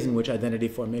ways in which identity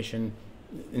formation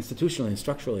institutionally and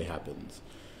structurally happens.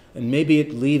 And maybe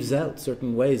it leaves out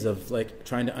certain ways of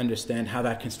trying to understand how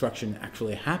that construction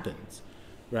actually happens,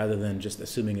 rather than just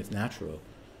assuming it's natural.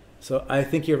 So I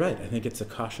think you're right. I think it's a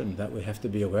caution that we have to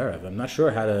be aware of. I'm not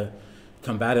sure how to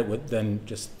combat it with then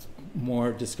just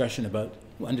more discussion about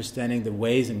understanding the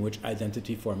ways in which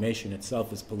identity formation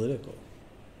itself is political.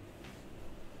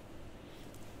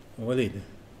 Walid.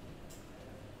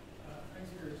 Thanks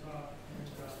for your talk.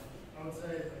 I would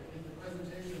say in the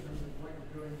presentation, in terms of what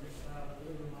you're doing,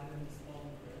 really reminding me of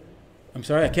Spalding Gray. I'm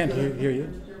sorry, I can't hear you.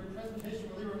 Your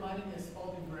presentation really reminding me of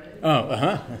Spalding Gray. Oh,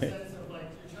 uh-huh. In the sense of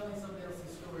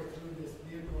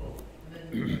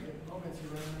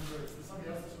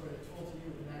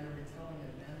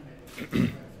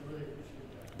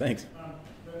Thanks.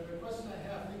 The question I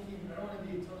have, thinking, I don't want to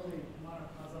be totally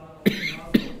monocausal,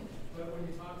 but when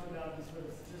you talked about these sort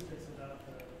of statistics about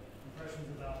the impressions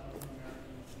about Muslim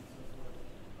Americans and so forth,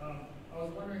 I was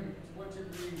wondering to what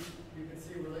degree you could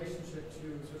see a relationship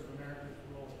to sort of America's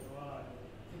role abroad,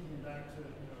 thinking back to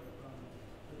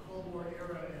the Cold War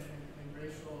era and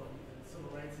racial and civil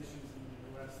rights issues in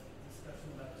the U.S. Discussion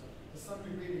about to some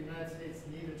degree the United States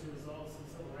needed to resolve some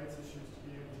civil rights issues to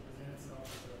be able to present itself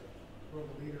as a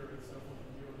global leader and so forth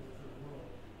and deal with the third world.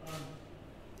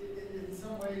 In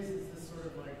some ways, is this sort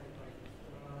of like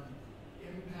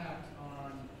impact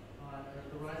on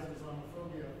the rise of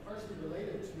Islamophobia partially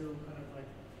related to kind of like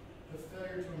the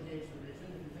failure to engage the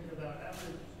region? If you think about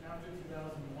after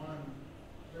 2001,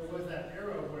 there was that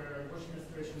era where the Bush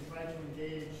administration tried to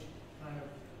engage kind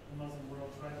of the Muslim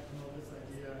world, tried to promote this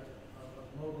idea of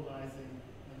mobilizing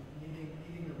and needing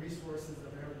the resources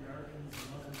of Arab Americans and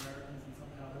Muslim Americans, and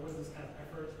somehow there was this kind of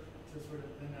effort to sort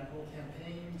of, in that whole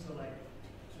campaign,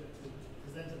 to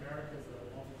present America as a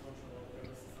multicultural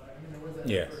society. I mean, there was that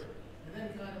effort. And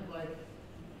then kind of like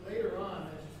later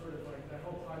on, that just sort of like that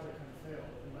whole project kind of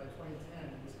failed. And by 2010,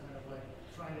 it was kind of like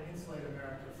trying to insulate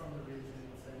America from the region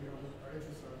and say, our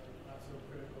interests are not so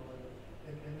critical.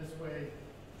 And in this way,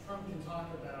 Trump can talk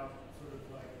about sort of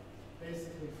like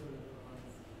basically sort of,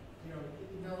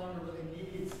 it no longer really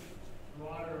needs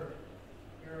broader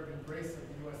Arab embrace of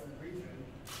the U.S. and the region.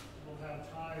 We'll have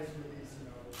ties with these,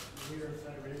 the leader of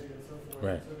Saudi Arabia and so forth.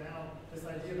 Right. So now this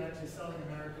idea of actually selling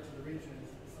America to the region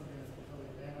is something that's been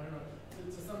totally banned. I don't know.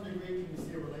 To some degree, can you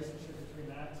see a relationship between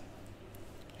that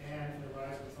and the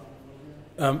rise of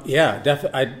Islamophobia? Yeah,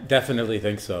 I definitely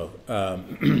think so.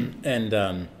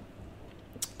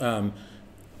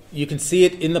 You can see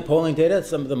it in the polling data.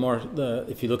 Some of the more,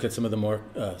 if you look at some of the more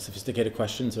sophisticated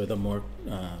questions or the more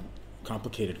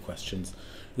complicated questions,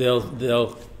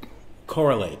 they'll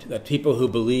correlate that people who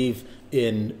believe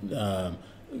in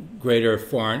greater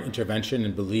foreign intervention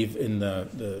and believe in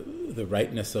the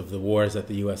rightness of the wars that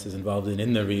the U.S. is involved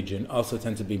in the region also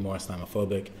tend to be more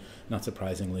Islamophobic, not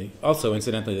surprisingly. Also,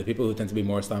 incidentally, the people who tend to be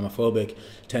more Islamophobic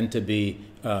tend to be,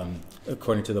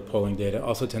 according to the polling data,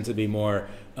 also tend to be more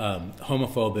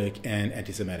homophobic and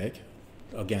anti-Semitic.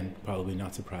 Again, probably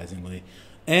not surprisingly.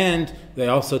 And they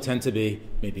also tend to be,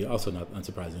 maybe also not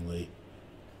unsurprisingly,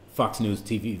 Fox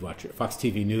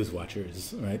TV News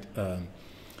watchers, right?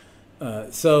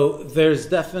 So there's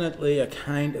definitely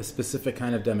a specific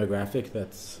kind of demographic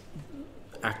that's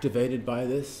activated by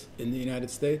this in the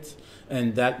United States,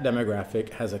 and that demographic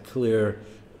has a clear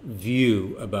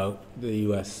view about the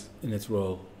U.S. in its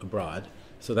role abroad.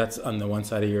 So that's on the one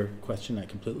side of your question. I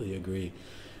completely agree.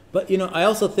 But, I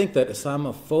also think that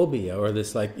Islamophobia, or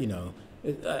this,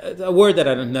 a word that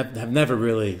I have never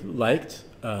really liked,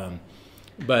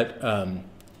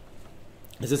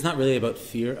 it's not really about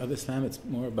fear of Islam. It's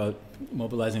more about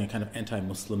mobilizing a kind of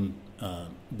anti-Muslim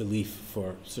belief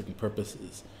for certain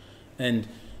purposes. And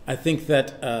I think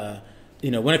that,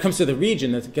 when it comes to the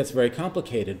region, it gets very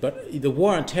complicated. But the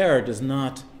war on terror does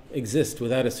not exist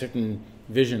without a certain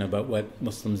vision about what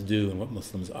Muslims do and what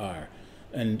Muslims are.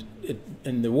 And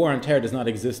the war on terror does not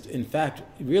exist, in fact,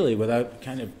 really without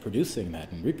kind of producing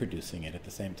that and reproducing it at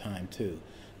the same time, too.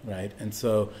 Right, and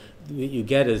so what you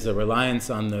get is a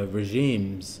reliance on the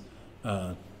regimes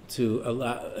to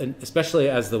allow, and especially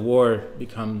as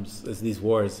these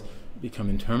wars become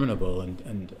interminable,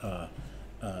 and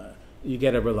you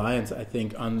get a reliance, I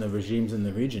think, on the regimes in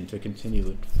the region to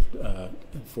continue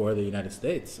for the United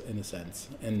States, in a sense,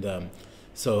 and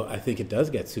so I think it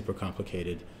does get super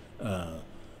complicated,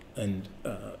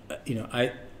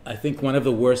 I think one of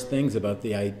the worst things about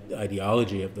the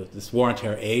ideology of this war on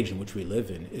terror age in which we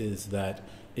live in is that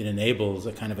it enables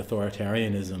a kind of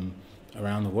authoritarianism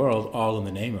around the world, all in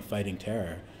the name of fighting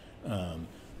terror.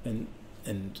 And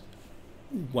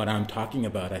what I'm talking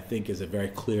about, I think, is a very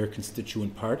clear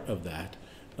constituent part of that.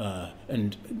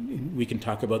 And we can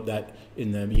talk about that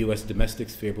in the U.S. domestic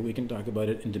sphere, but we can talk about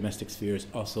it in domestic spheres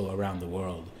also around the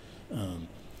world.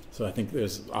 So I think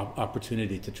there's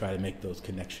opportunity to try to make those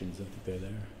connections. I think they're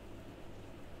there.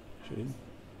 Should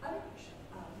I have a question.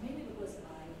 Maybe because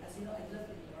as you know, I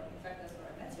lived in New York. In fact, that's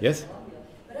where I met you. Yes. In Columbia.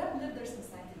 But I've lived there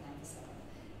since 1997,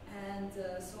 and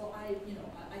so I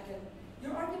can.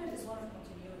 Your argument is one of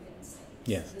continuity and science.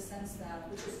 Yes. In the sense that,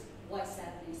 which is why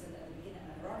sadly you said at the beginning,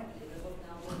 ironically, the book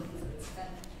now going through its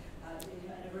 10th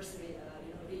anniversary,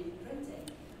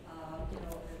 reprinting,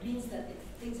 means that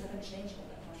things haven't changed all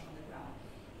that much on the ground.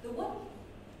 The one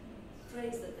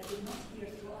phrase that I did not hear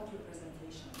throughout your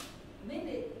presentation,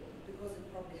 maybe because it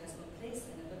probably has no place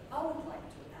in it, but I would like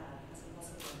to add as a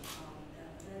possible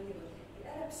variable, the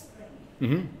Arab Spring.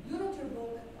 Mm-hmm. You wrote your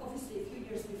book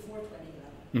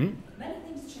Many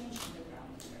things changed on the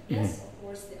ground here. Yes, of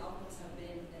course, the outcomes have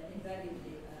been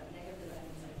invariably negative and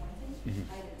disappointing,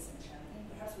 highly disenchanting,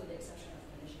 perhaps with the exception of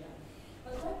Tunisia.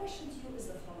 But my question to you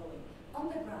is the following. On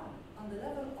the ground, on the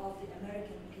level of the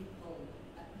American people,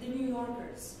 the New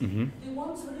Yorkers, the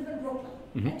ones who live in Brooklyn,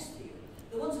 next to you,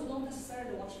 the ones who don't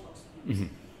necessarily watch Fox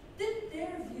News, did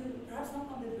their view, perhaps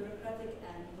not on the bureaucratic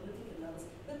and political levels,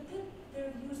 but did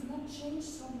their views not change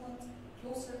somewhat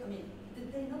closer? I mean,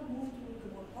 did they not move to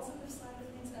the more positive side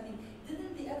of things? I mean,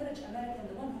 didn't the average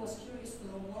American, the one who was curious to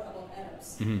know more about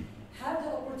Arabs, have the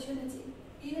opportunity,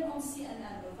 even on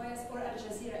CNN or Al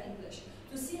Jazeera English,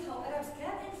 to see how Arabs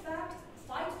can in fact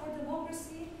fight for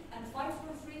democracy and fight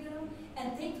for freedom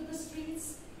and take to the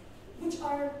streets, which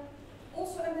are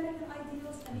also American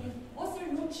ideals? I mean, was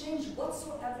there no change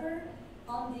whatsoever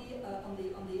on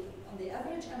the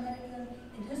average American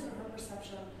in his or her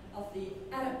perception of the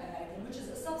Arab American, which is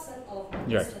a subset of Muslim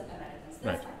Americans?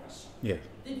 That's my question. Yeah.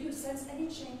 Did you sense any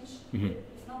change,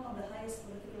 if not on the highest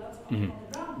political levels, on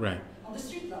the ground, on the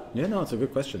street level? Yeah, no, it's a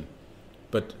good question.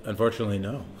 But unfortunately,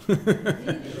 no.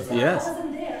 Yes. I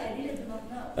wasn't there. I really do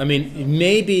not know. I mean,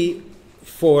 maybe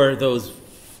for those,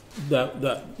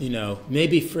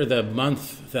 maybe for the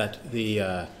month that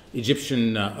the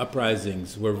Egyptian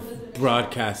uprisings were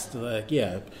broadcast,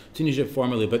 Tunisia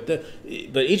formerly, but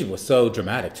Egypt was so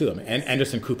dramatic too. I mean,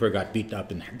 Anderson Cooper got beaten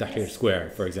up in Tahrir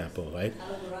Square, for example, right?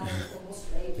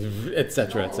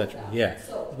 Etc. Yeah.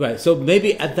 Right. So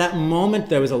maybe at that moment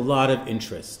there was a lot of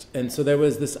interest, and so there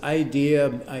was this idea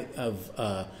of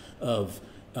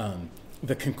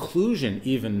the conclusion,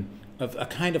 even of a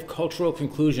kind of cultural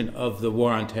conclusion of the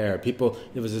War on Terror.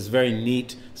 There was this very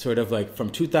neat sort of like from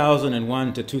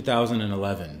 2001 to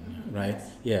 2011, right?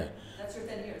 Yeah. That's your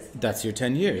 10 years. That's your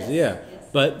 10 years. Yeah. Yes.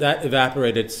 But that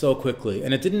evaporated so quickly,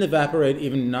 and it didn't evaporate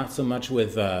even not so much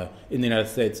with in the United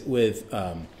States with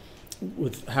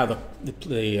how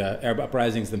the Arab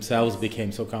uprisings themselves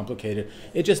became so complicated.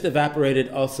 It just evaporated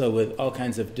also with all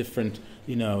kinds of different,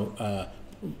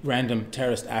 random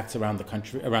terrorist acts around the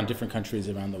country, around different countries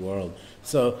around the world.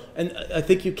 So, and I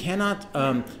think you cannot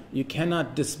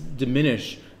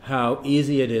diminish how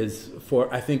easy it is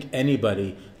for, I think,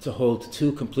 anybody to hold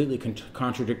two completely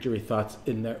contradictory thoughts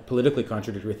politically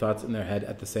contradictory thoughts in their head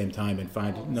at the same time and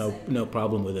find no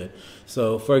problem with it.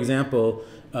 So, for example,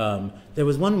 there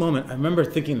was one moment I remember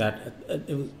thinking that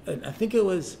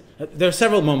there are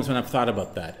several moments when I've thought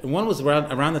about that, and one was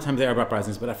around the time of the Arab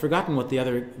uprisings, but I've forgotten what the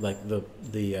other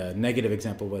the negative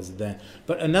example was then.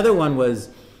 But another one was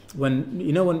when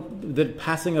the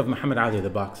passing of Muhammad Ali,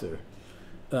 the boxer.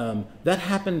 That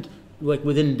happened like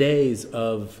within days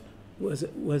of.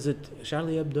 Was it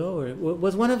Charlie Hebdo, or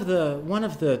was one of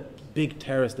the big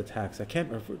terrorist attacks? I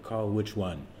can't recall which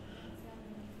one.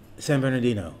 San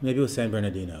Bernardino. Maybe it was San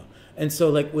Bernardino. And so,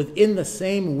 like within the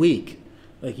same week,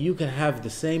 like you could have the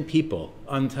same people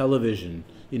on television,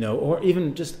 or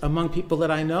even just among people that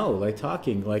I know, like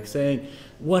talking, like saying,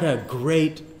 "What a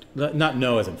great," not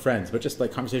know as in friends, but just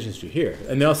like conversations you hear,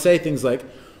 and they'll say things like,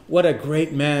 "What a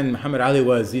great man Muhammad Ali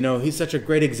was. He's such a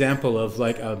great example of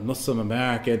like a Muslim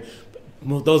American.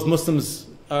 Those Muslims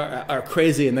are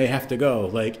crazy and they have to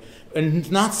go."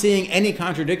 And not seeing any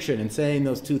contradiction in saying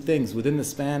those two things within the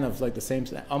span of like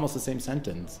almost the same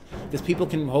sentence. Because people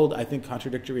can hold, I think,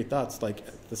 contradictory thoughts like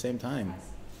at the same time.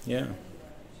 Yeah.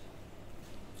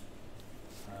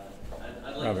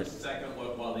 I'd like to second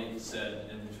what Walid said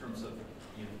in terms of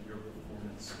your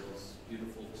performance skills.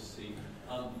 Beautiful to see.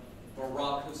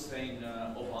 Barack Hussein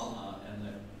Obama and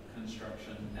the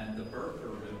construction and the Burger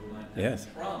movement and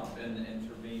Trump and the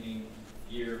intervening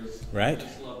years. Right. I'd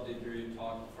just love to hear you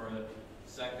talk for a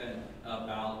second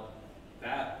about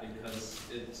that, because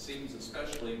it seems,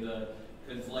 especially the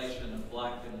conflation of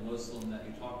black and Muslim that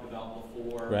you talked about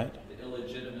before, the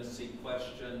illegitimacy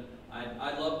question.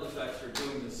 I love the fact you're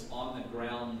doing this on the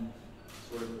ground,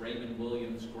 sort of Raymond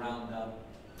Williams ground up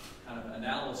kind of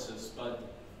analysis,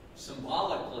 but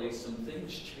symbolically some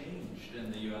things changed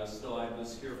in the U.S., though I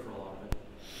was here for a lot of it.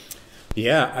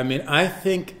 Yeah, I mean, I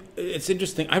think it's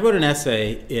interesting. I wrote an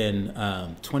essay in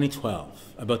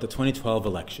 2012 about the 2012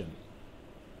 election.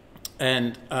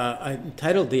 And I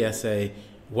titled the essay,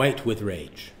 "White with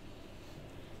Rage,"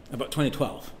 about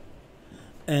 2012.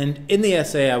 And in the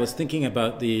essay, I was thinking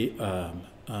about the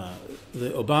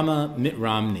Obama-Mitt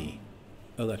Romney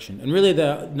election. And really,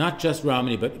 not just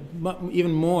Romney, but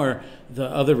even more the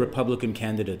other Republican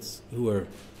candidates who are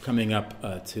coming up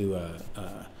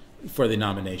for the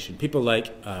nomination. People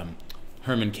like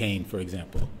Herman Cain, for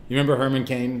example. You remember Herman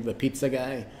Cain, the pizza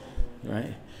guy,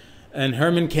 right? And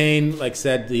Herman Cain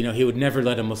said, he would never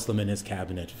let a Muslim in his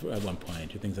cabinet at one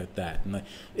point, or things like that. And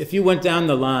if you went down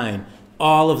the line,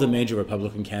 all of the major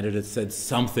Republican candidates said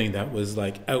something that was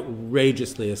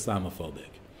outrageously Islamophobic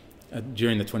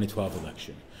during the 2012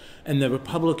 election. And the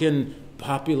Republican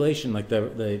population,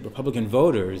 the Republican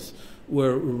voters,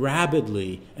 were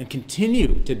rabidly and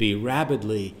continue to be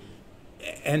rabidly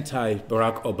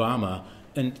anti-Barack Obama,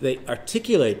 and they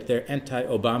articulate their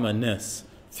anti-Obama-ness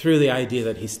through the idea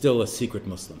that he's still a secret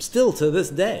Muslim, still to this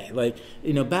day.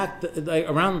 Back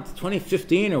around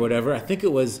 2015 or whatever, I think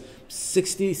it was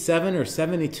 67 or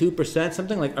 72%,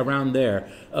 something around there,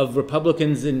 of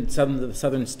Republicans in some of the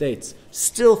southern states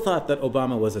still thought that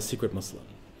Obama was a secret Muslim.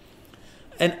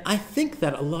 And I think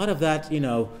that a lot of that,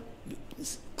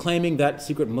 claiming that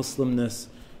secret Muslimness,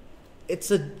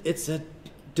 it's a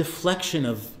deflection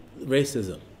of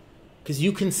racism. Because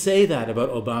you can say that about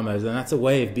Obama, and that's a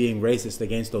way of being racist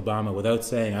against Obama without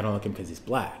saying, I don't like him because he's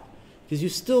black. Because you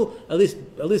still, at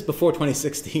least before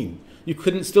 2016,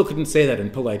 you still couldn't say that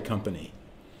in polite company.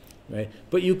 Right?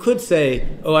 But you could say,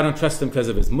 oh, I don't trust him because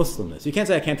of his Muslimness. You can't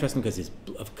say I can't trust him because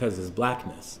of his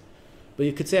blackness. But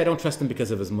you could say I don't trust him because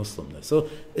of his Muslimness. So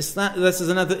this is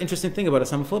another interesting thing about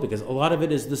Islamophobia, because a lot of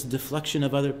it is this deflection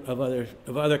of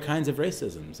other kinds of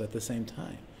racisms at the same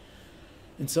time.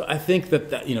 And so I think that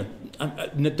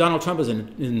Donald Trump is a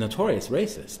notorious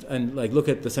racist, and look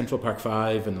at the Central Park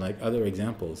Five and other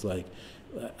examples,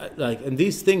 and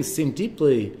these things seem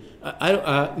deeply.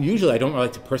 Usually I don't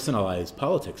like to personalize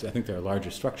politics. I think there are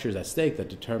larger structures at stake that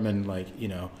determine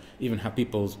even how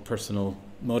people's personal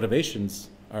motivations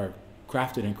are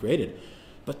crafted and created.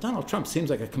 But Donald Trump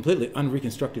seems like a completely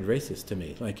unreconstructed racist to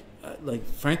me,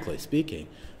 frankly speaking,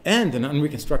 and an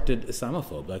unreconstructed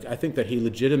Islamophobe. I think that he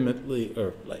legitimately,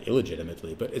 or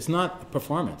illegitimately, but it's not a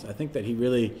performance. I think that he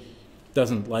really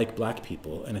doesn't like black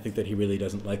people, and I think that he really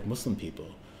doesn't like Muslim people.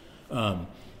 And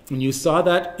you saw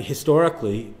that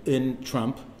historically in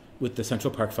Trump with the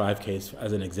Central Park Five case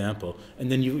as an example,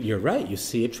 and then you're right, you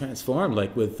see it transform,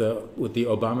 with the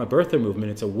Obama birther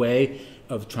movement. It's a way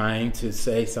of trying to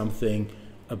say something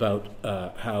about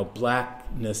how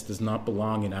blackness does not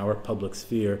belong in our public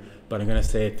sphere, but I'm going to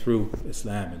say it through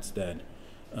Islam instead.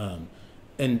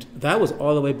 And that was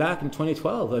all the way back in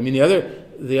 2012. I mean,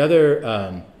 the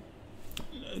other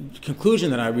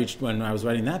conclusion that I reached when I was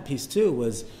writing that piece too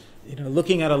was,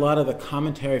 looking at a lot of the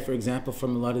commentary, for example,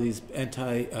 from a lot of these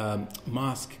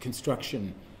anti-mosque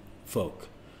construction folk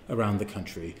around the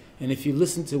country. And if you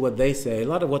listen to what they say, a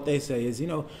lot of what they say is,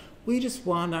 we just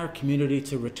want our community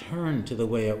to return to the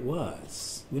way it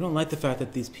was. We don't like the fact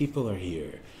that these people are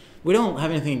here. We don't have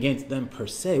anything against them per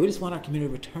se. We just want our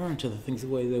community to return to the things the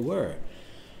way they were.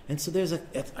 And so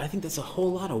I think there's a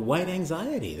whole lot of white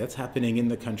anxiety that's happening in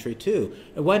the country too.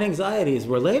 And white anxiety is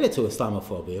related to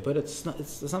Islamophobia, but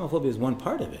Islamophobia is one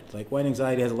part of it. White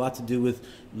anxiety has a lot to do with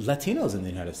Latinos in the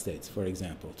United States, for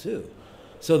example, too.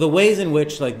 So the ways in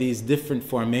which these different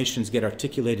formations get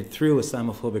articulated through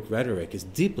Islamophobic rhetoric is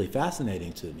deeply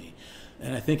fascinating to me.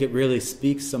 And I think it really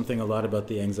speaks something a lot about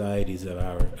the anxieties of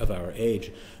our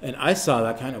age. And I saw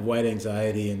that kind of white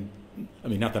anxiety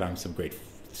not that I'm some great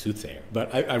soothsayer,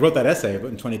 but I wrote that essay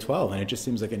in 2012, and it just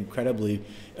seems like an incredibly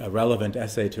relevant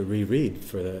essay to reread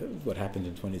for what happened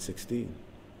in 2016.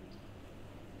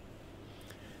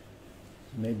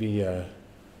 Maybe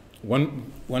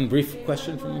one brief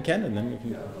question from Ken, and then we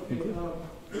can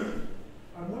conclude.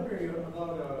 I'm wondering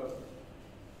about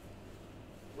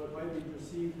what might be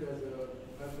perceived as a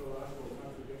methodological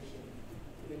contradiction.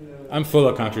 I'm full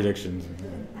of contradictions.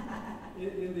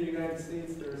 In the United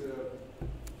States, there's a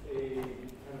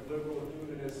kind of liberal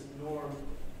humanist norm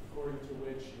according to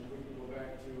which, if we can go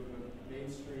back to the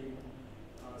mainstream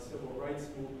civil rights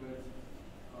movement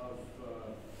of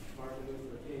Martin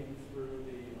Luther King through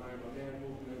the I'm a Man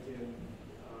movement in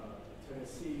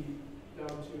Tennessee, down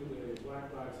to the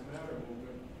Black Lives Matter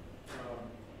movement,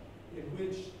 in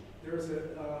which there's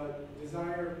a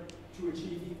desire to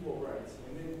achieve equal rights,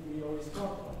 and then we always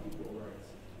talk about equal rights.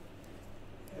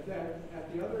 And then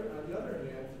on the other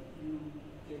hand, you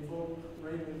invoke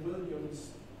Raymond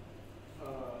Williams'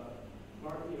 kind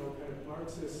of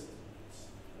Marxist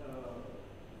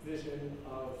vision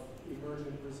of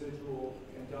emergent, residual,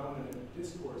 and dominant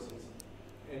discourses.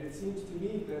 And it seems to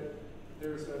me that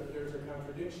there's a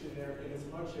contradiction there, in as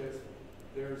much as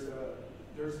there's a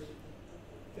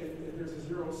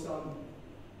zero sum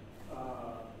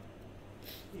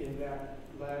in that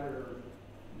latter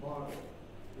model,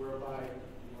 whereby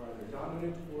you are either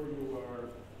dominant or you are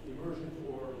emergent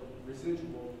or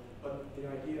residual, but the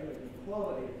idea of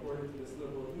equality, according to this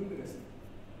liberal humanist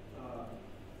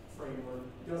framework,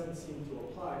 doesn't seem to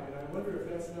apply. And I wonder if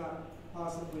that's that's not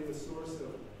possibly the source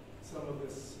of some of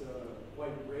this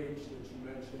white rage that you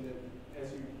mentioned that,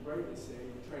 as you rightly say,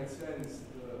 transcends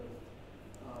the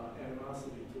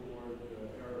animosity toward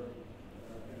Arab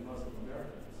and Muslim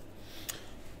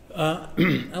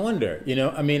Americans? I wonder,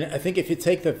 I mean, I think if you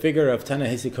take the figure of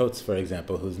Ta-Nehisi Coates, for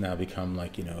example, who's now become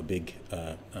like, a big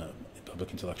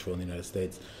public intellectual in the United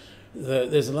States,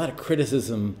 there's a lot of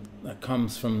criticism that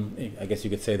comes from, I guess you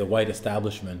could say, the white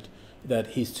establishment, that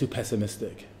he's too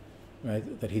pessimistic,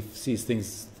 right? That he sees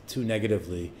things too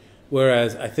negatively.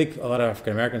 Whereas I think a lot of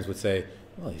African Americans would say,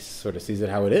 well, he sort of sees it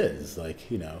how it is. Like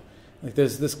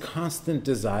there's this constant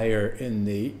desire in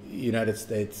the United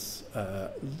States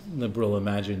liberal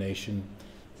imagination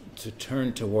to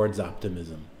turn towards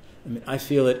optimism. I mean, I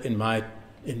feel it in my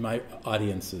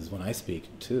audiences when I speak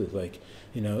too. Like,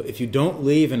 if you don't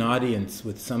leave an audience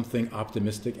with something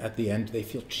optimistic at the end, they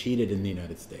feel cheated in the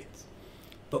United States.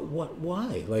 But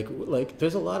why? Like,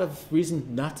 there's a lot of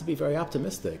reason not to be very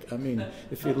optimistic. I mean,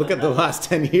 if you look at the last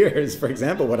 10 years, for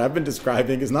example, what I've been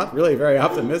describing is not really very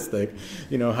optimistic.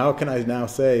 How can I now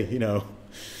say,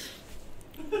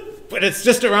 but it's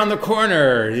just around the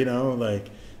corner,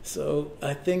 so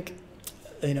I think,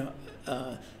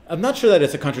 I'm not sure that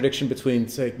it's a contradiction between,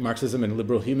 say, Marxism and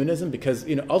liberal humanism, because,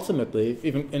 ultimately,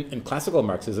 even in classical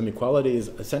Marxism, equality is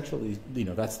essentially,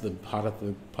 that's the pot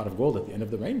of gold at the end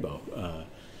of the rainbow.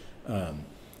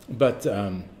 But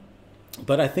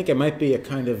I think it might be a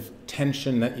kind of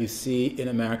tension that you see in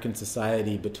American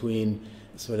society between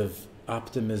sort of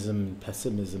optimism and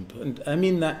pessimism. And I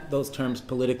mean those terms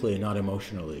politically and not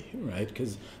emotionally, right?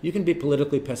 Because you can be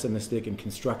politically pessimistic in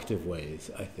constructive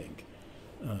ways, I think.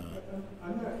 I'm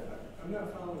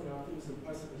not following the optimism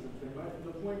pessimism thing.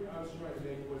 The point I was trying to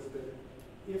make was that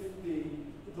if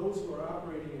those who are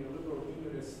operating in a liberal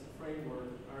humanist framework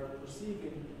are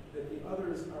perceiving that the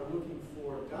others are looking for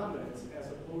dominance as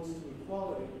opposed to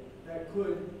equality, that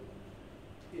could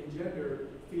engender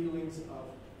feelings of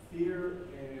fear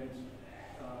and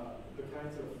the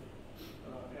kinds of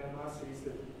animosities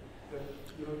that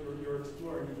you're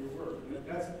exploring in your work. And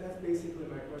that's basically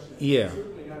my question. Yeah. I'm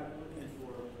certainly not looking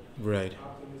for right.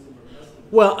 optimism or pessimism.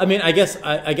 Well, I mean, I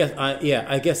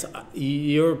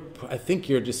think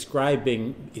you're describing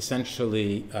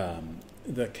essentially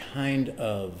the kind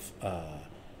of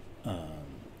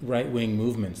right-wing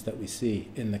movements that we see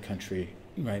in the country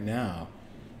right now,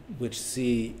 which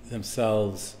see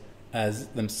themselves as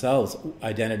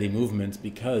identity movements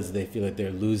because they feel like they're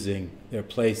losing their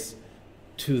place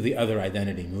to the other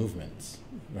identity movements,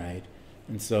 right?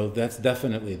 And so that's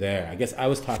definitely there. I guess I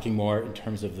was talking more in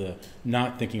terms of the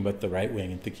not thinking about the right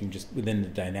wing and thinking just within the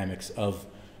dynamics of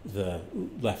the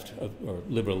left or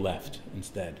liberal left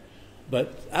instead.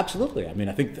 But absolutely, I mean,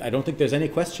 I don't think there's any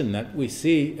question that we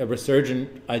see a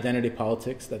resurgent identity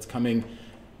politics that's coming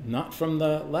not from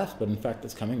the left, but in fact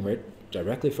that's coming right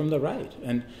directly from the right.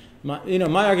 And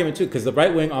my argument too, because the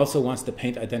right wing also wants to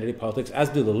paint identity politics, as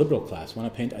do the liberal class,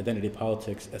 want to paint identity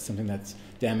politics as something that's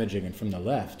damaging and from the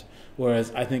left.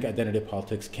 Whereas I think identity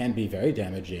politics can be very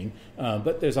damaging,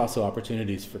 but there's also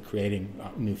opportunities for creating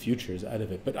new futures out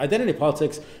of it. But identity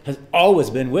politics has always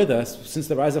been with us since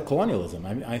the rise of colonialism.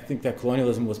 I mean, I think that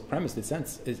colonialism was premised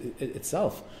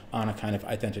itself on a kind of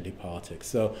identity politics.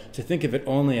 So to think of it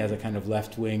only as a kind of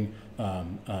left-wing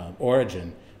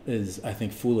origin is, I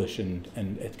think, foolish and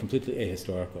completely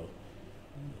ahistorical.